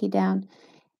pinky down,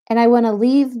 and I want to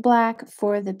leave black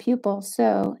for the pupil.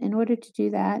 So in order to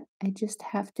do that, I just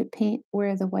have to paint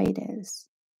where the white is.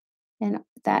 And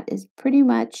that is pretty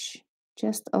much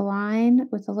just a line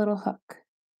with a little hook.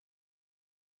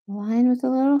 A line with a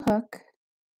little hook.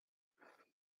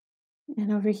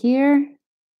 And over here,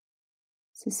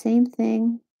 it's the same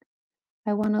thing.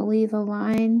 I want to leave a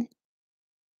line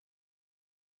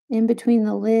in between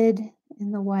the lid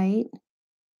and the white.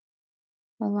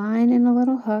 A line and a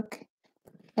little hook.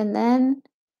 And then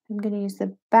I'm going to use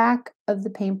the back of the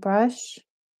paintbrush,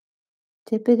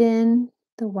 dip it in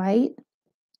the white,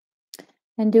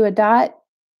 and do a dot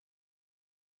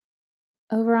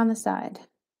over on the side.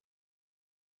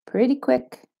 Pretty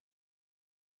quick,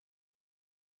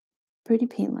 pretty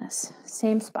painless.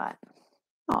 Same spot.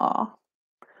 Aw,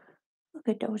 look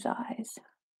at those eyes.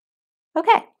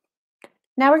 Okay,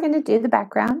 now we're going to do the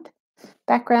background.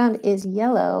 Background is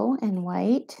yellow and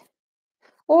white.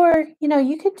 Or,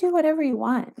 you could do whatever you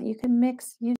want. You can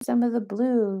use some of the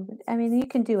blue. I mean, you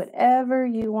can do whatever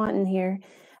you want in here.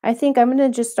 I think I'm going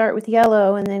to just start with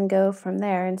yellow and then go from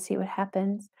there and see what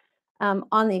happens.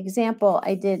 On the example,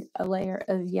 I did a layer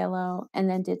of yellow and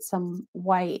then did some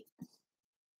white,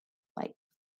 like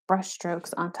brush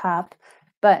strokes on top.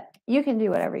 But you can do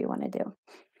whatever you want to do.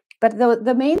 But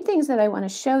the main things that I want to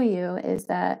show you is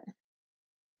that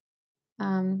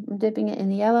I'm dipping it in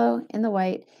the yellow, in the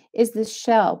white, is the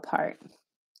shell part.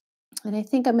 And I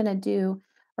think I'm going to do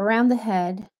around the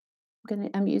head.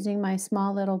 I'm using my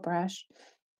small little brush.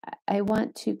 I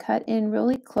want to cut in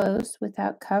really close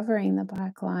without covering the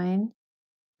black line.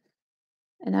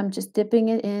 And I'm just dipping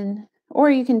it in, or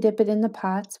you can dip it in the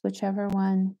pots, whichever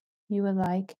one you would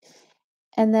like.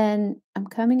 And then I'm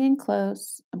coming in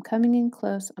close. I'm coming in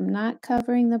close. I'm not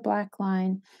covering the black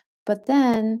line, but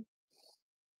then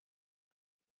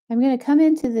I'm going to come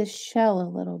into this shell a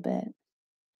little bit,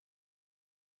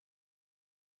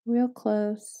 real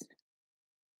close.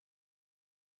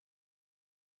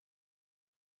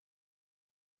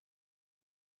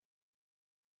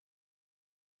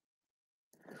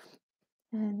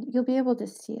 And you'll be able to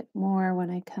see it more when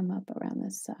I come up around the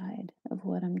side of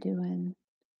what I'm doing.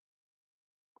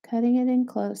 Cutting it in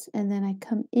close, and then I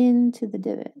come into the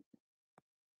divot.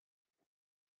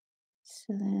 So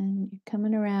then you're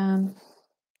coming around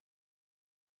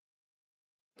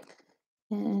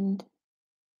and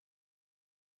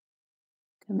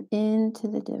come into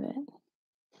the divot.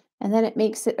 And then it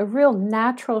makes it a real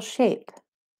natural shape.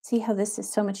 See how this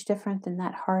is so much different than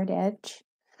that hard edge?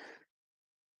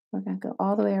 We're going to go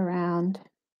all the way around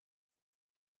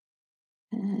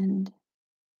and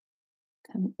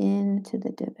come into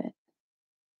the divot.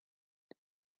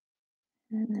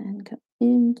 And then come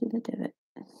into the divot.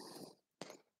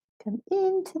 Come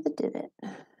into the divot.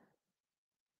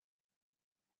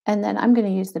 And then I'm going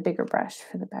to use the bigger brush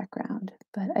for the background.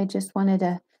 But I just wanted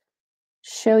to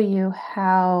show you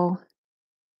how,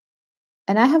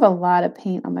 and I have a lot of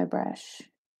paint on my brush.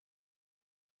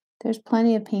 There's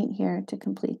plenty of paint here to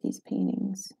complete these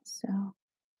paintings. So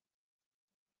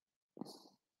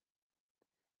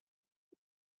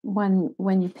when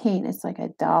you paint, it's like I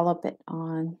dollop it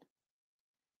on.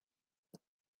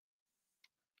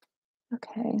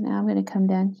 Okay, now I'm going to come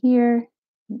down here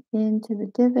into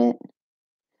the divot,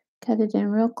 cut it in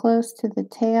real close to the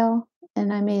tail,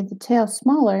 and I made the tail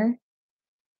smaller.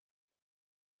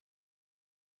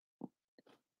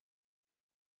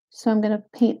 So I'm going to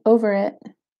paint over it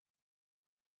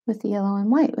with the yellow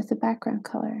and white with the background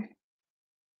color.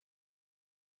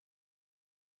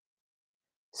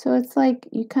 So it's like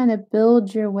you kind of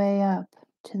build your way up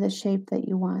to the shape that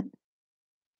you want.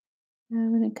 Now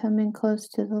I'm going to come in close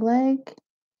to the leg.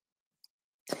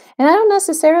 And I don't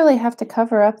necessarily have to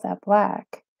cover up that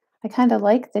black. I kind of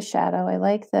like the shadow. I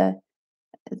like the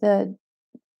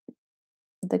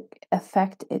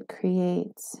effect it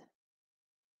creates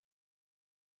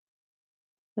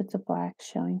with the black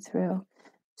showing through.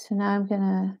 So now I'm going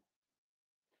to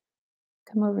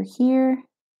come over here.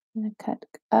 I'm going to cut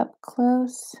up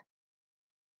close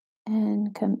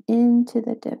and come into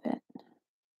the divot.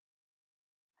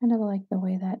 Kind of like the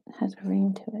way that has a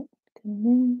ring to it. Come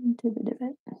into the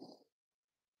divot.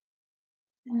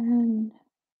 And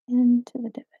into the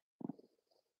divot.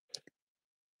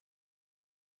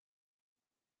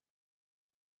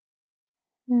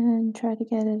 And try to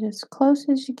get it as close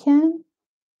as you can.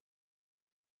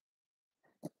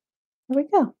 There we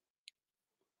go.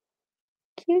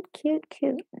 Cute, cute,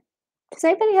 cute. Does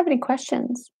anybody have any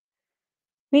questions?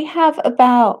 We have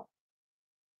about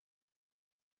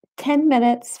 10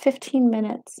 minutes, 15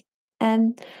 minutes,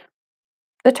 and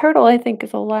the turtle, I think,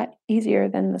 is a lot easier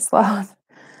than the sloth.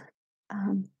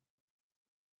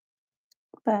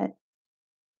 But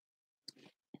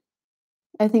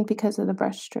I think because of the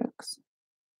brush strokes.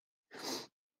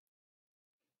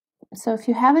 So if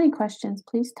you have any questions,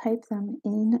 please type them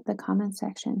in the comment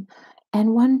section.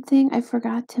 And one thing I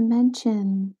forgot to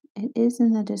mention, it is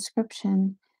in the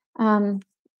description.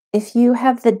 If you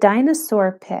have the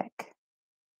dinosaur pic,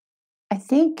 I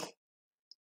think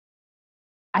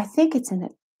it's in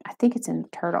it. I think it's in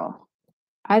a turtle.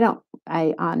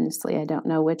 I honestly, I don't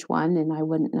know which one, and I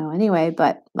wouldn't know anyway,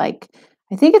 but like,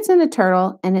 I think it's in a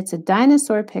turtle, and it's a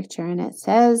dinosaur picture, and it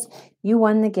says you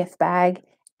won the gift bag,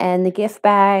 and the gift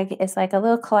bag is like a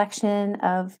little collection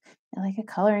of like a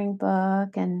coloring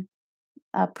book and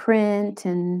a print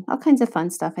and all kinds of fun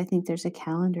stuff. I think there's a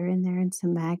calendar in there and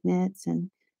some magnets,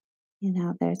 and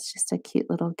there's just a cute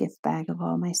little gift bag of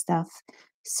all my stuff.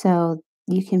 So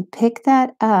you can pick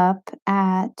that up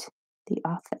at the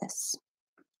office.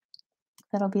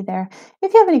 That'll be there.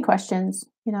 If you have any questions,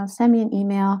 send me an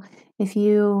email. If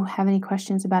you have any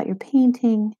questions about your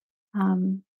painting,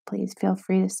 please feel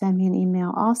free to send me an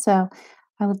email. Also,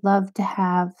 I would love to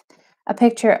have a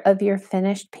picture of your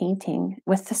finished painting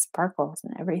with the sparkles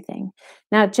and everything.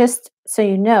 Now, just so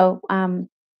you know, and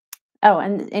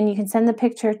you can send the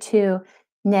picture to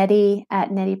Nettie at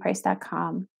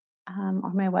nettieprice.com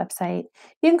or my website.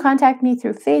 You can contact me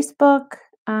through Facebook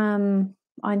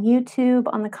on YouTube,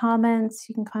 on the comments.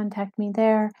 You can contact me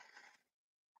there.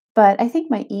 But I think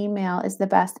my email is the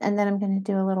best, and then I'm gonna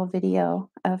do a little video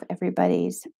of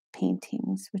everybody's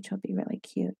paintings, which will be really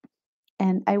cute.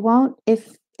 And I won't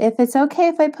if it's okay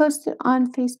if I post it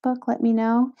on Facebook, let me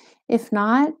know. If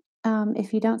not,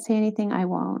 if you don't say anything, I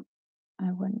won't.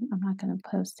 I wouldn't. I'm not gonna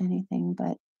post anything,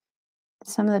 but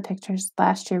some of the pictures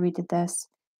last year we did this,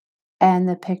 and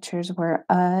the pictures were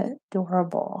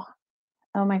adorable.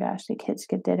 Oh my gosh, the kids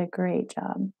did a great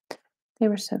job. They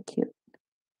were so cute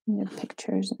in the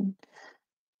pictures. And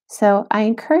so I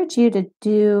encourage you to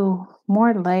do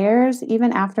more layers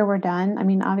even after we're done. I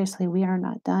mean, obviously we are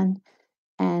not done.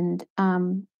 And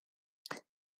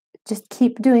just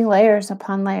keep doing layers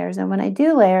upon layers. And when I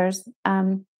do layers,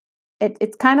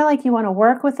 it's kind of like you want to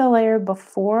work with a layer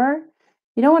before.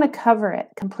 You don't want to cover it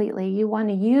completely. You want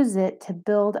to use it to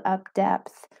build up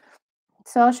depth.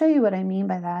 So I'll show you what I mean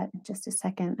by that in just a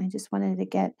second. I just wanted to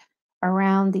get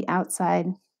around the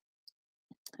outside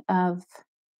of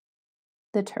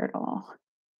the turtle,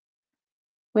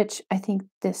 which I think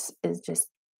this is just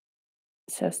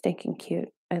so stinking cute.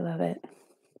 I love it.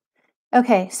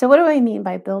 Okay, so what do I mean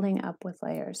by building up with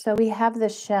layers? So we have the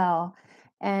shell,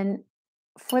 and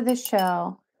for the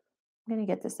shell, I'm going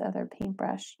to get this other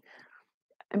paintbrush.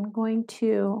 I'm going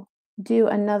to do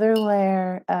another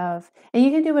layer of, and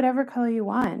you can do whatever color you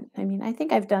want. I mean, I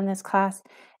think I've done this class,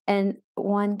 and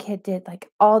one kid did like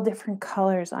all different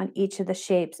colors on each of the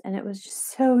shapes, and it was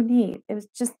just so neat. It was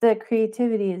just the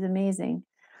creativity is amazing.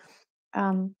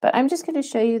 But I'm just going to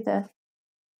show you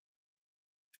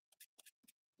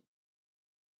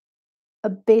a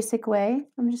basic way.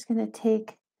 I'm going to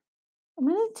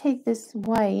take this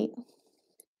white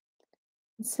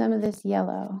and some of this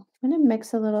yellow. I'm going to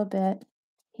mix a little bit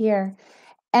here,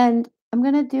 and I'm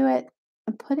going to do it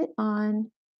and put it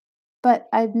on, but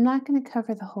I'm not going to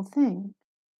cover the whole thing.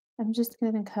 I'm just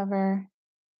going to cover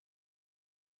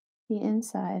the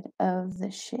inside of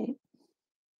the shape.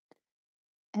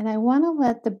 And I want to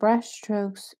let the brush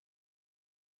strokes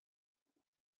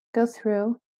go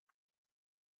through.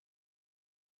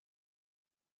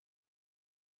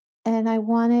 And I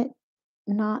want it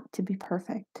not to be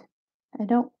perfect. I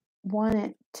don't want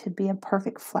it to be a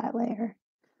perfect flat layer.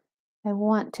 I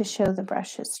want to show the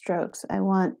brush's strokes. I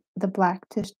want the black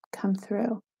to come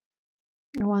through.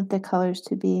 I want the colors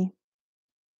to be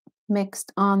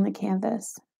mixed on the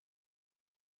canvas.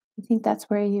 I think that's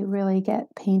where you really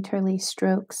get painterly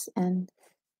strokes, and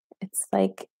it's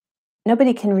like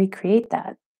nobody can recreate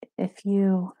that if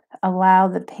you allow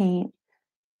the paint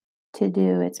to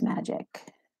do its magic.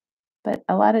 But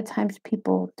a lot of times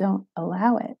people don't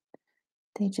allow it.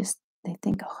 They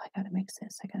think, oh, I gotta mix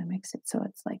this, I gotta mix it. So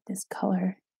it's like this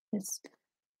color, this,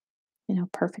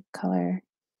 perfect color.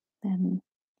 And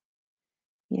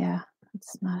yeah,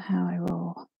 it's not how I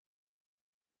roll.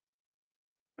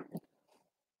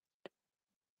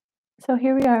 So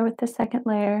here we are with the second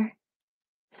layer.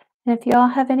 And if you all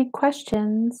have any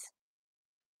questions,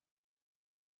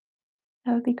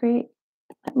 that would be great.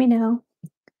 Let me know.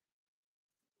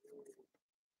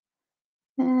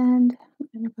 And I'm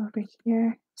going to go over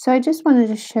here. So I just wanted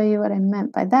to show you what I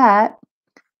meant by that.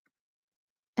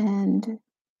 And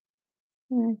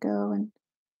I'm going to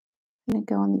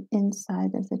go on the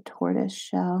inside of the tortoise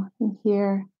shell. And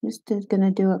here, just going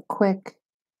to do a quick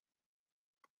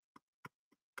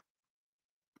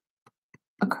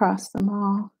across them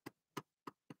all.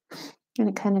 And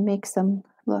it kind of makes them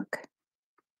look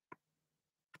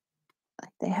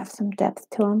like they have some depth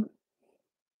to them.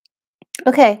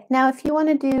 Okay, now if you want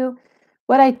to do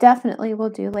what I definitely will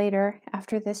do later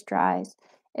after this dries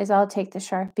is I'll take the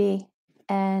Sharpie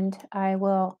and I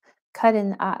will cut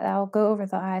in the eye. I'll go over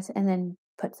the eyes and then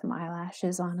put some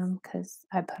eyelashes on them because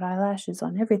I put eyelashes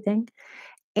on everything.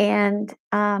 And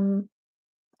I'm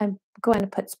going to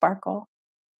put sparkle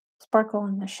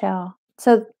on the shell.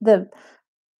 So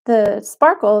the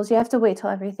sparkles, you have to wait till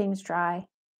everything's dry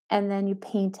and then you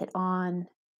paint it on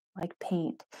like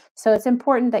paint. So it's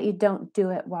important that you don't do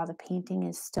it while the painting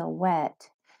is still wet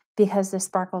because the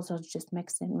sparkles will just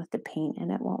mix in with the paint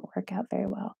and it won't work out very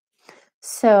well.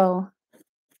 So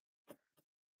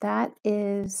that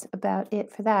is about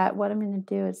it for that. What I'm going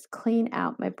to do is clean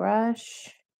out my brush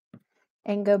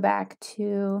and go back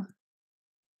to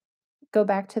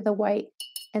the white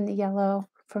and the yellow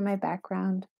for my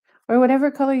background or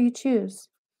whatever color you choose.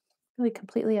 Really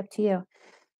completely up to you.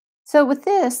 So with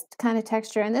this kind of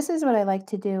texture, and this is what I like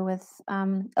to do with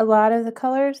a lot of the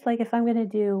colors, like if I'm going to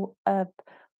do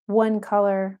one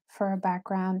color for a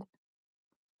background,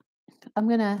 I'm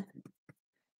going to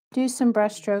do some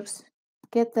brush strokes,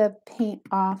 get the paint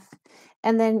off,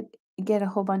 and then get a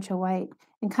whole bunch of white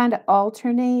and kind of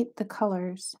alternate the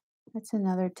colors. That's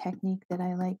another technique that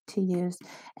I like to use.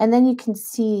 And then you can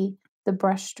see the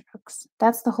brush strokes.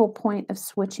 That's the whole point of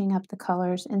switching up the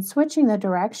colors and switching the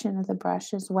direction of the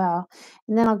brush as well.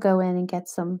 And then I'll go in and get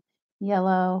some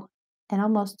yellow and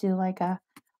almost do like a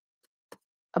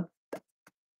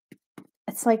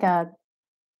it's like a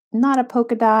not a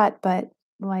polka dot, but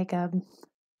like a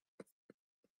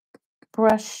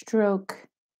brush stroke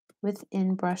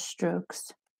within brush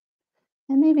strokes.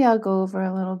 And maybe I'll go over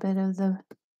a little bit of the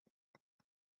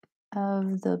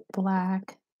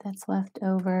black that's left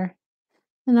over.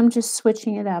 And I'm just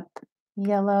switching it up.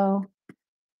 Yellow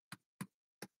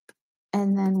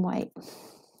and then white.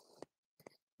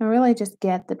 And really just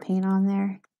get the paint on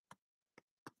there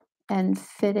and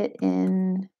fit it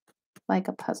in like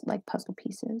puzzle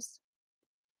pieces.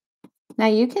 Now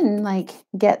you can like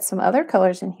get some other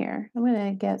colors in here. I'm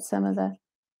gonna get some of the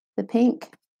pink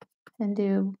and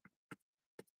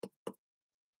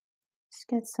just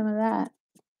get some of that.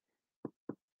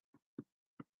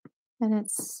 And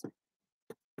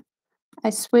I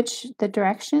switch the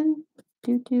direction.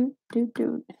 Do.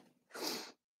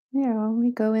 There,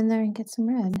 we go in there and get some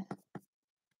red.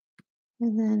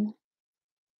 And then,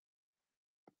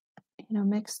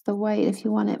 mix the white if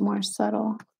you want it more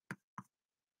subtle.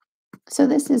 So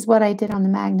this is what I did on the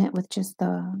magnet with just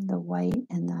the white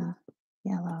and the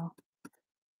yellow.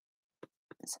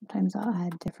 Sometimes I'll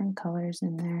add different colors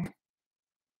in there.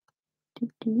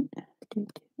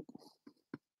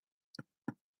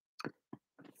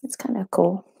 It's kind of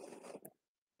cool. You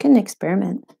can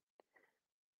experiment.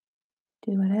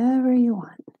 Do whatever you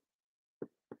want.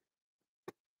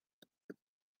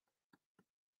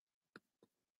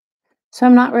 So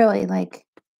I'm not really like,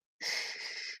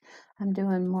 I'm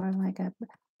doing more like a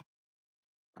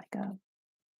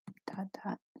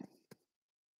dot,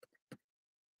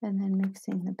 and then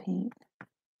mixing the paint.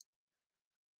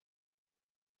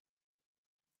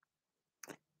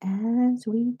 As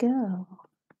we go.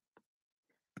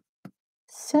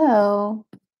 So,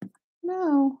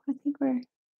 no, I think we're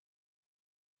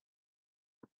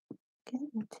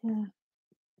getting to,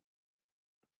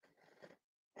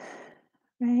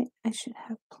 right? I should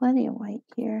have plenty of white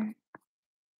here.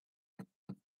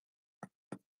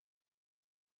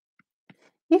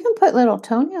 You can put little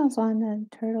toenails on the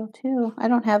turtle too. I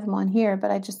don't have them on here,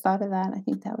 but I just thought of that. I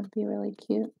think that would be really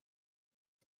cute.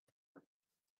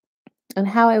 And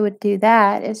how I would do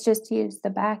that is just use the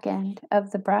back end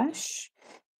of the brush.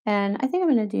 And I think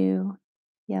I'm going to do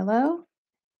yellow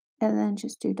and then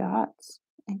just do dots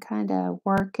and kind of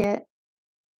work it.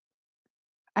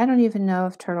 I don't even know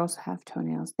if turtles have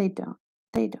toenails. They don't.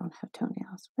 They don't have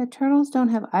toenails. But turtles don't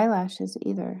have eyelashes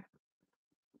either.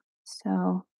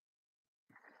 So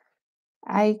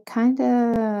I kind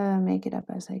of make it up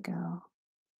as I go.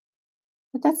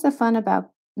 But that's the fun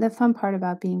part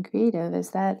about being creative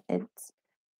is that it's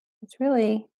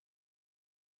really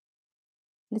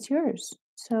it's yours.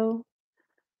 So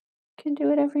you can do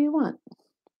whatever you want.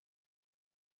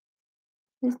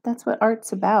 That's what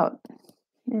art's about,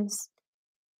 is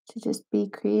to just be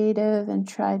creative and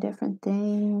try different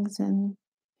things and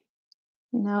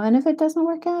if it doesn't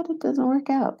work out, it doesn't work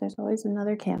out. There's always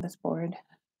another canvas board.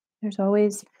 There's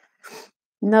always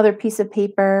another piece of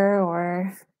paper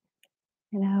or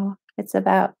it's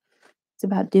about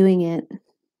doing it.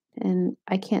 And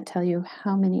I can't tell you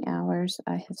how many hours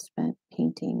I have spent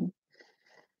painting.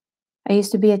 I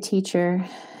used to be a teacher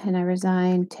and I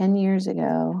resigned 10 years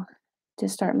ago to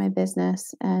start my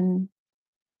business. And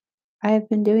I have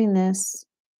been doing this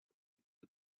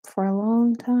for a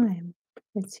long time,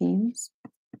 it seems.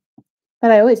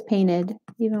 But I always painted,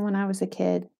 even when I was a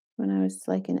kid, when I was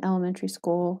like in elementary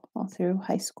school, all through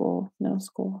high school, middle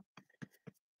school.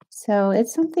 So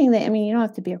it's something that, you don't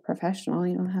have to be a professional.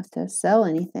 You don't have to sell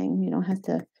anything. You don't have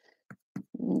to,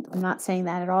 I'm not saying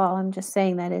that at all. I'm just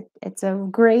saying that it's a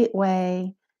great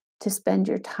way to spend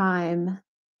your time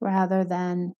rather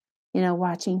than,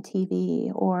 watching TV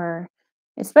or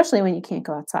especially when you can't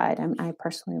go outside. I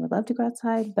personally would love to go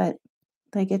outside, but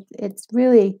like it's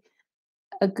really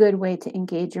a good way to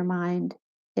engage your mind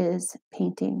is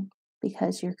painting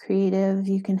because you're creative.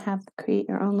 You can create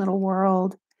your own little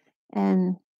world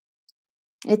and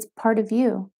it's part of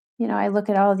you. I look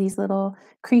at all these little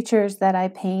creatures that I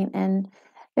paint and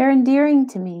they're endearing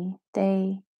to me.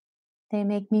 They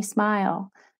make me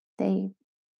smile. They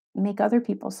make other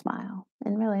people smile.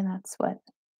 And really that's what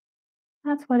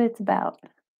it's about.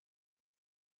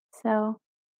 So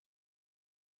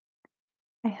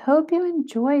I hope you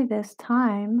enjoy this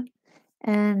time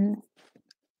and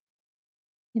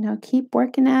keep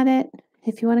working at it.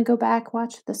 If you want to go back,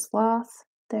 watch the Sloth.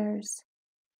 There's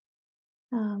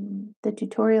the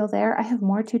tutorial there. I have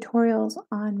more tutorials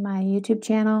on my YouTube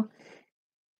channel.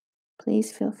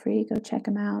 Please feel free, go check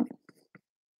them out.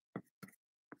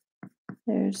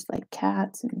 There's like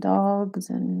cats and dogs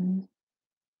and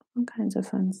all kinds of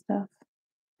fun stuff.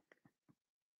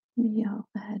 Maybe I'll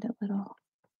add a little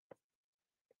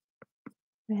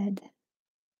red.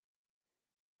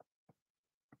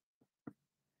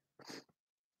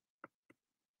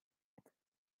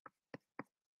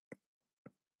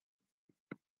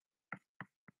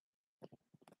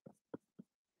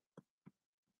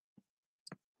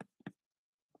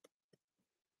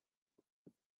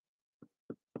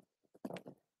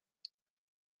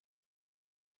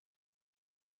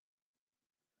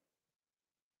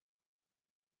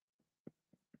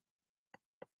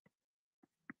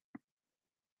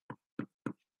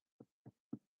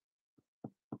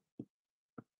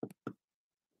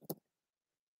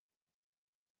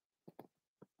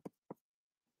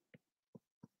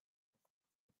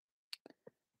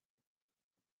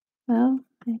 Well,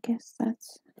 I guess I'm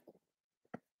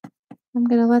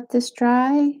going to let this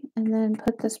dry and then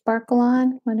put the sparkle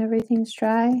on when everything's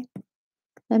dry.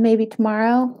 And maybe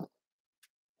tomorrow,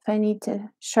 if I need to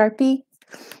Sharpie,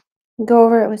 go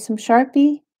over it with some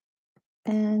Sharpie.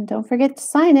 And don't forget to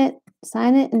sign it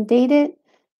and date it,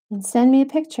 and send me a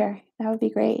picture. That would be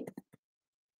great.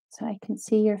 So I can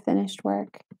see your finished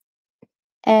work.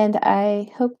 And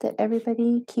I hope that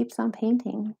everybody keeps on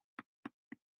painting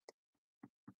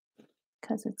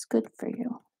because it's good for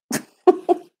you.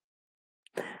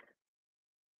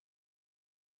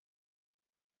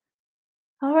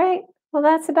 All right. Well,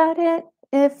 that's about it.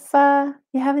 If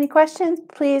you have any questions,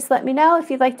 please let me know. If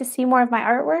you'd like to see more of my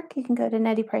artwork, you can go to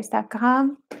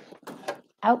nettieprice.com.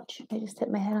 Ouch, I just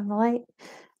hit my head on the light.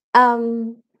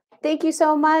 Thank you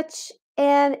so much.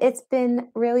 And it's been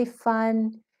really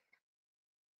fun.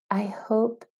 I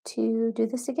hope to do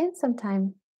this again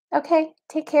sometime. Okay,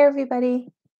 take care, everybody.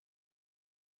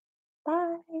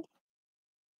 Bye.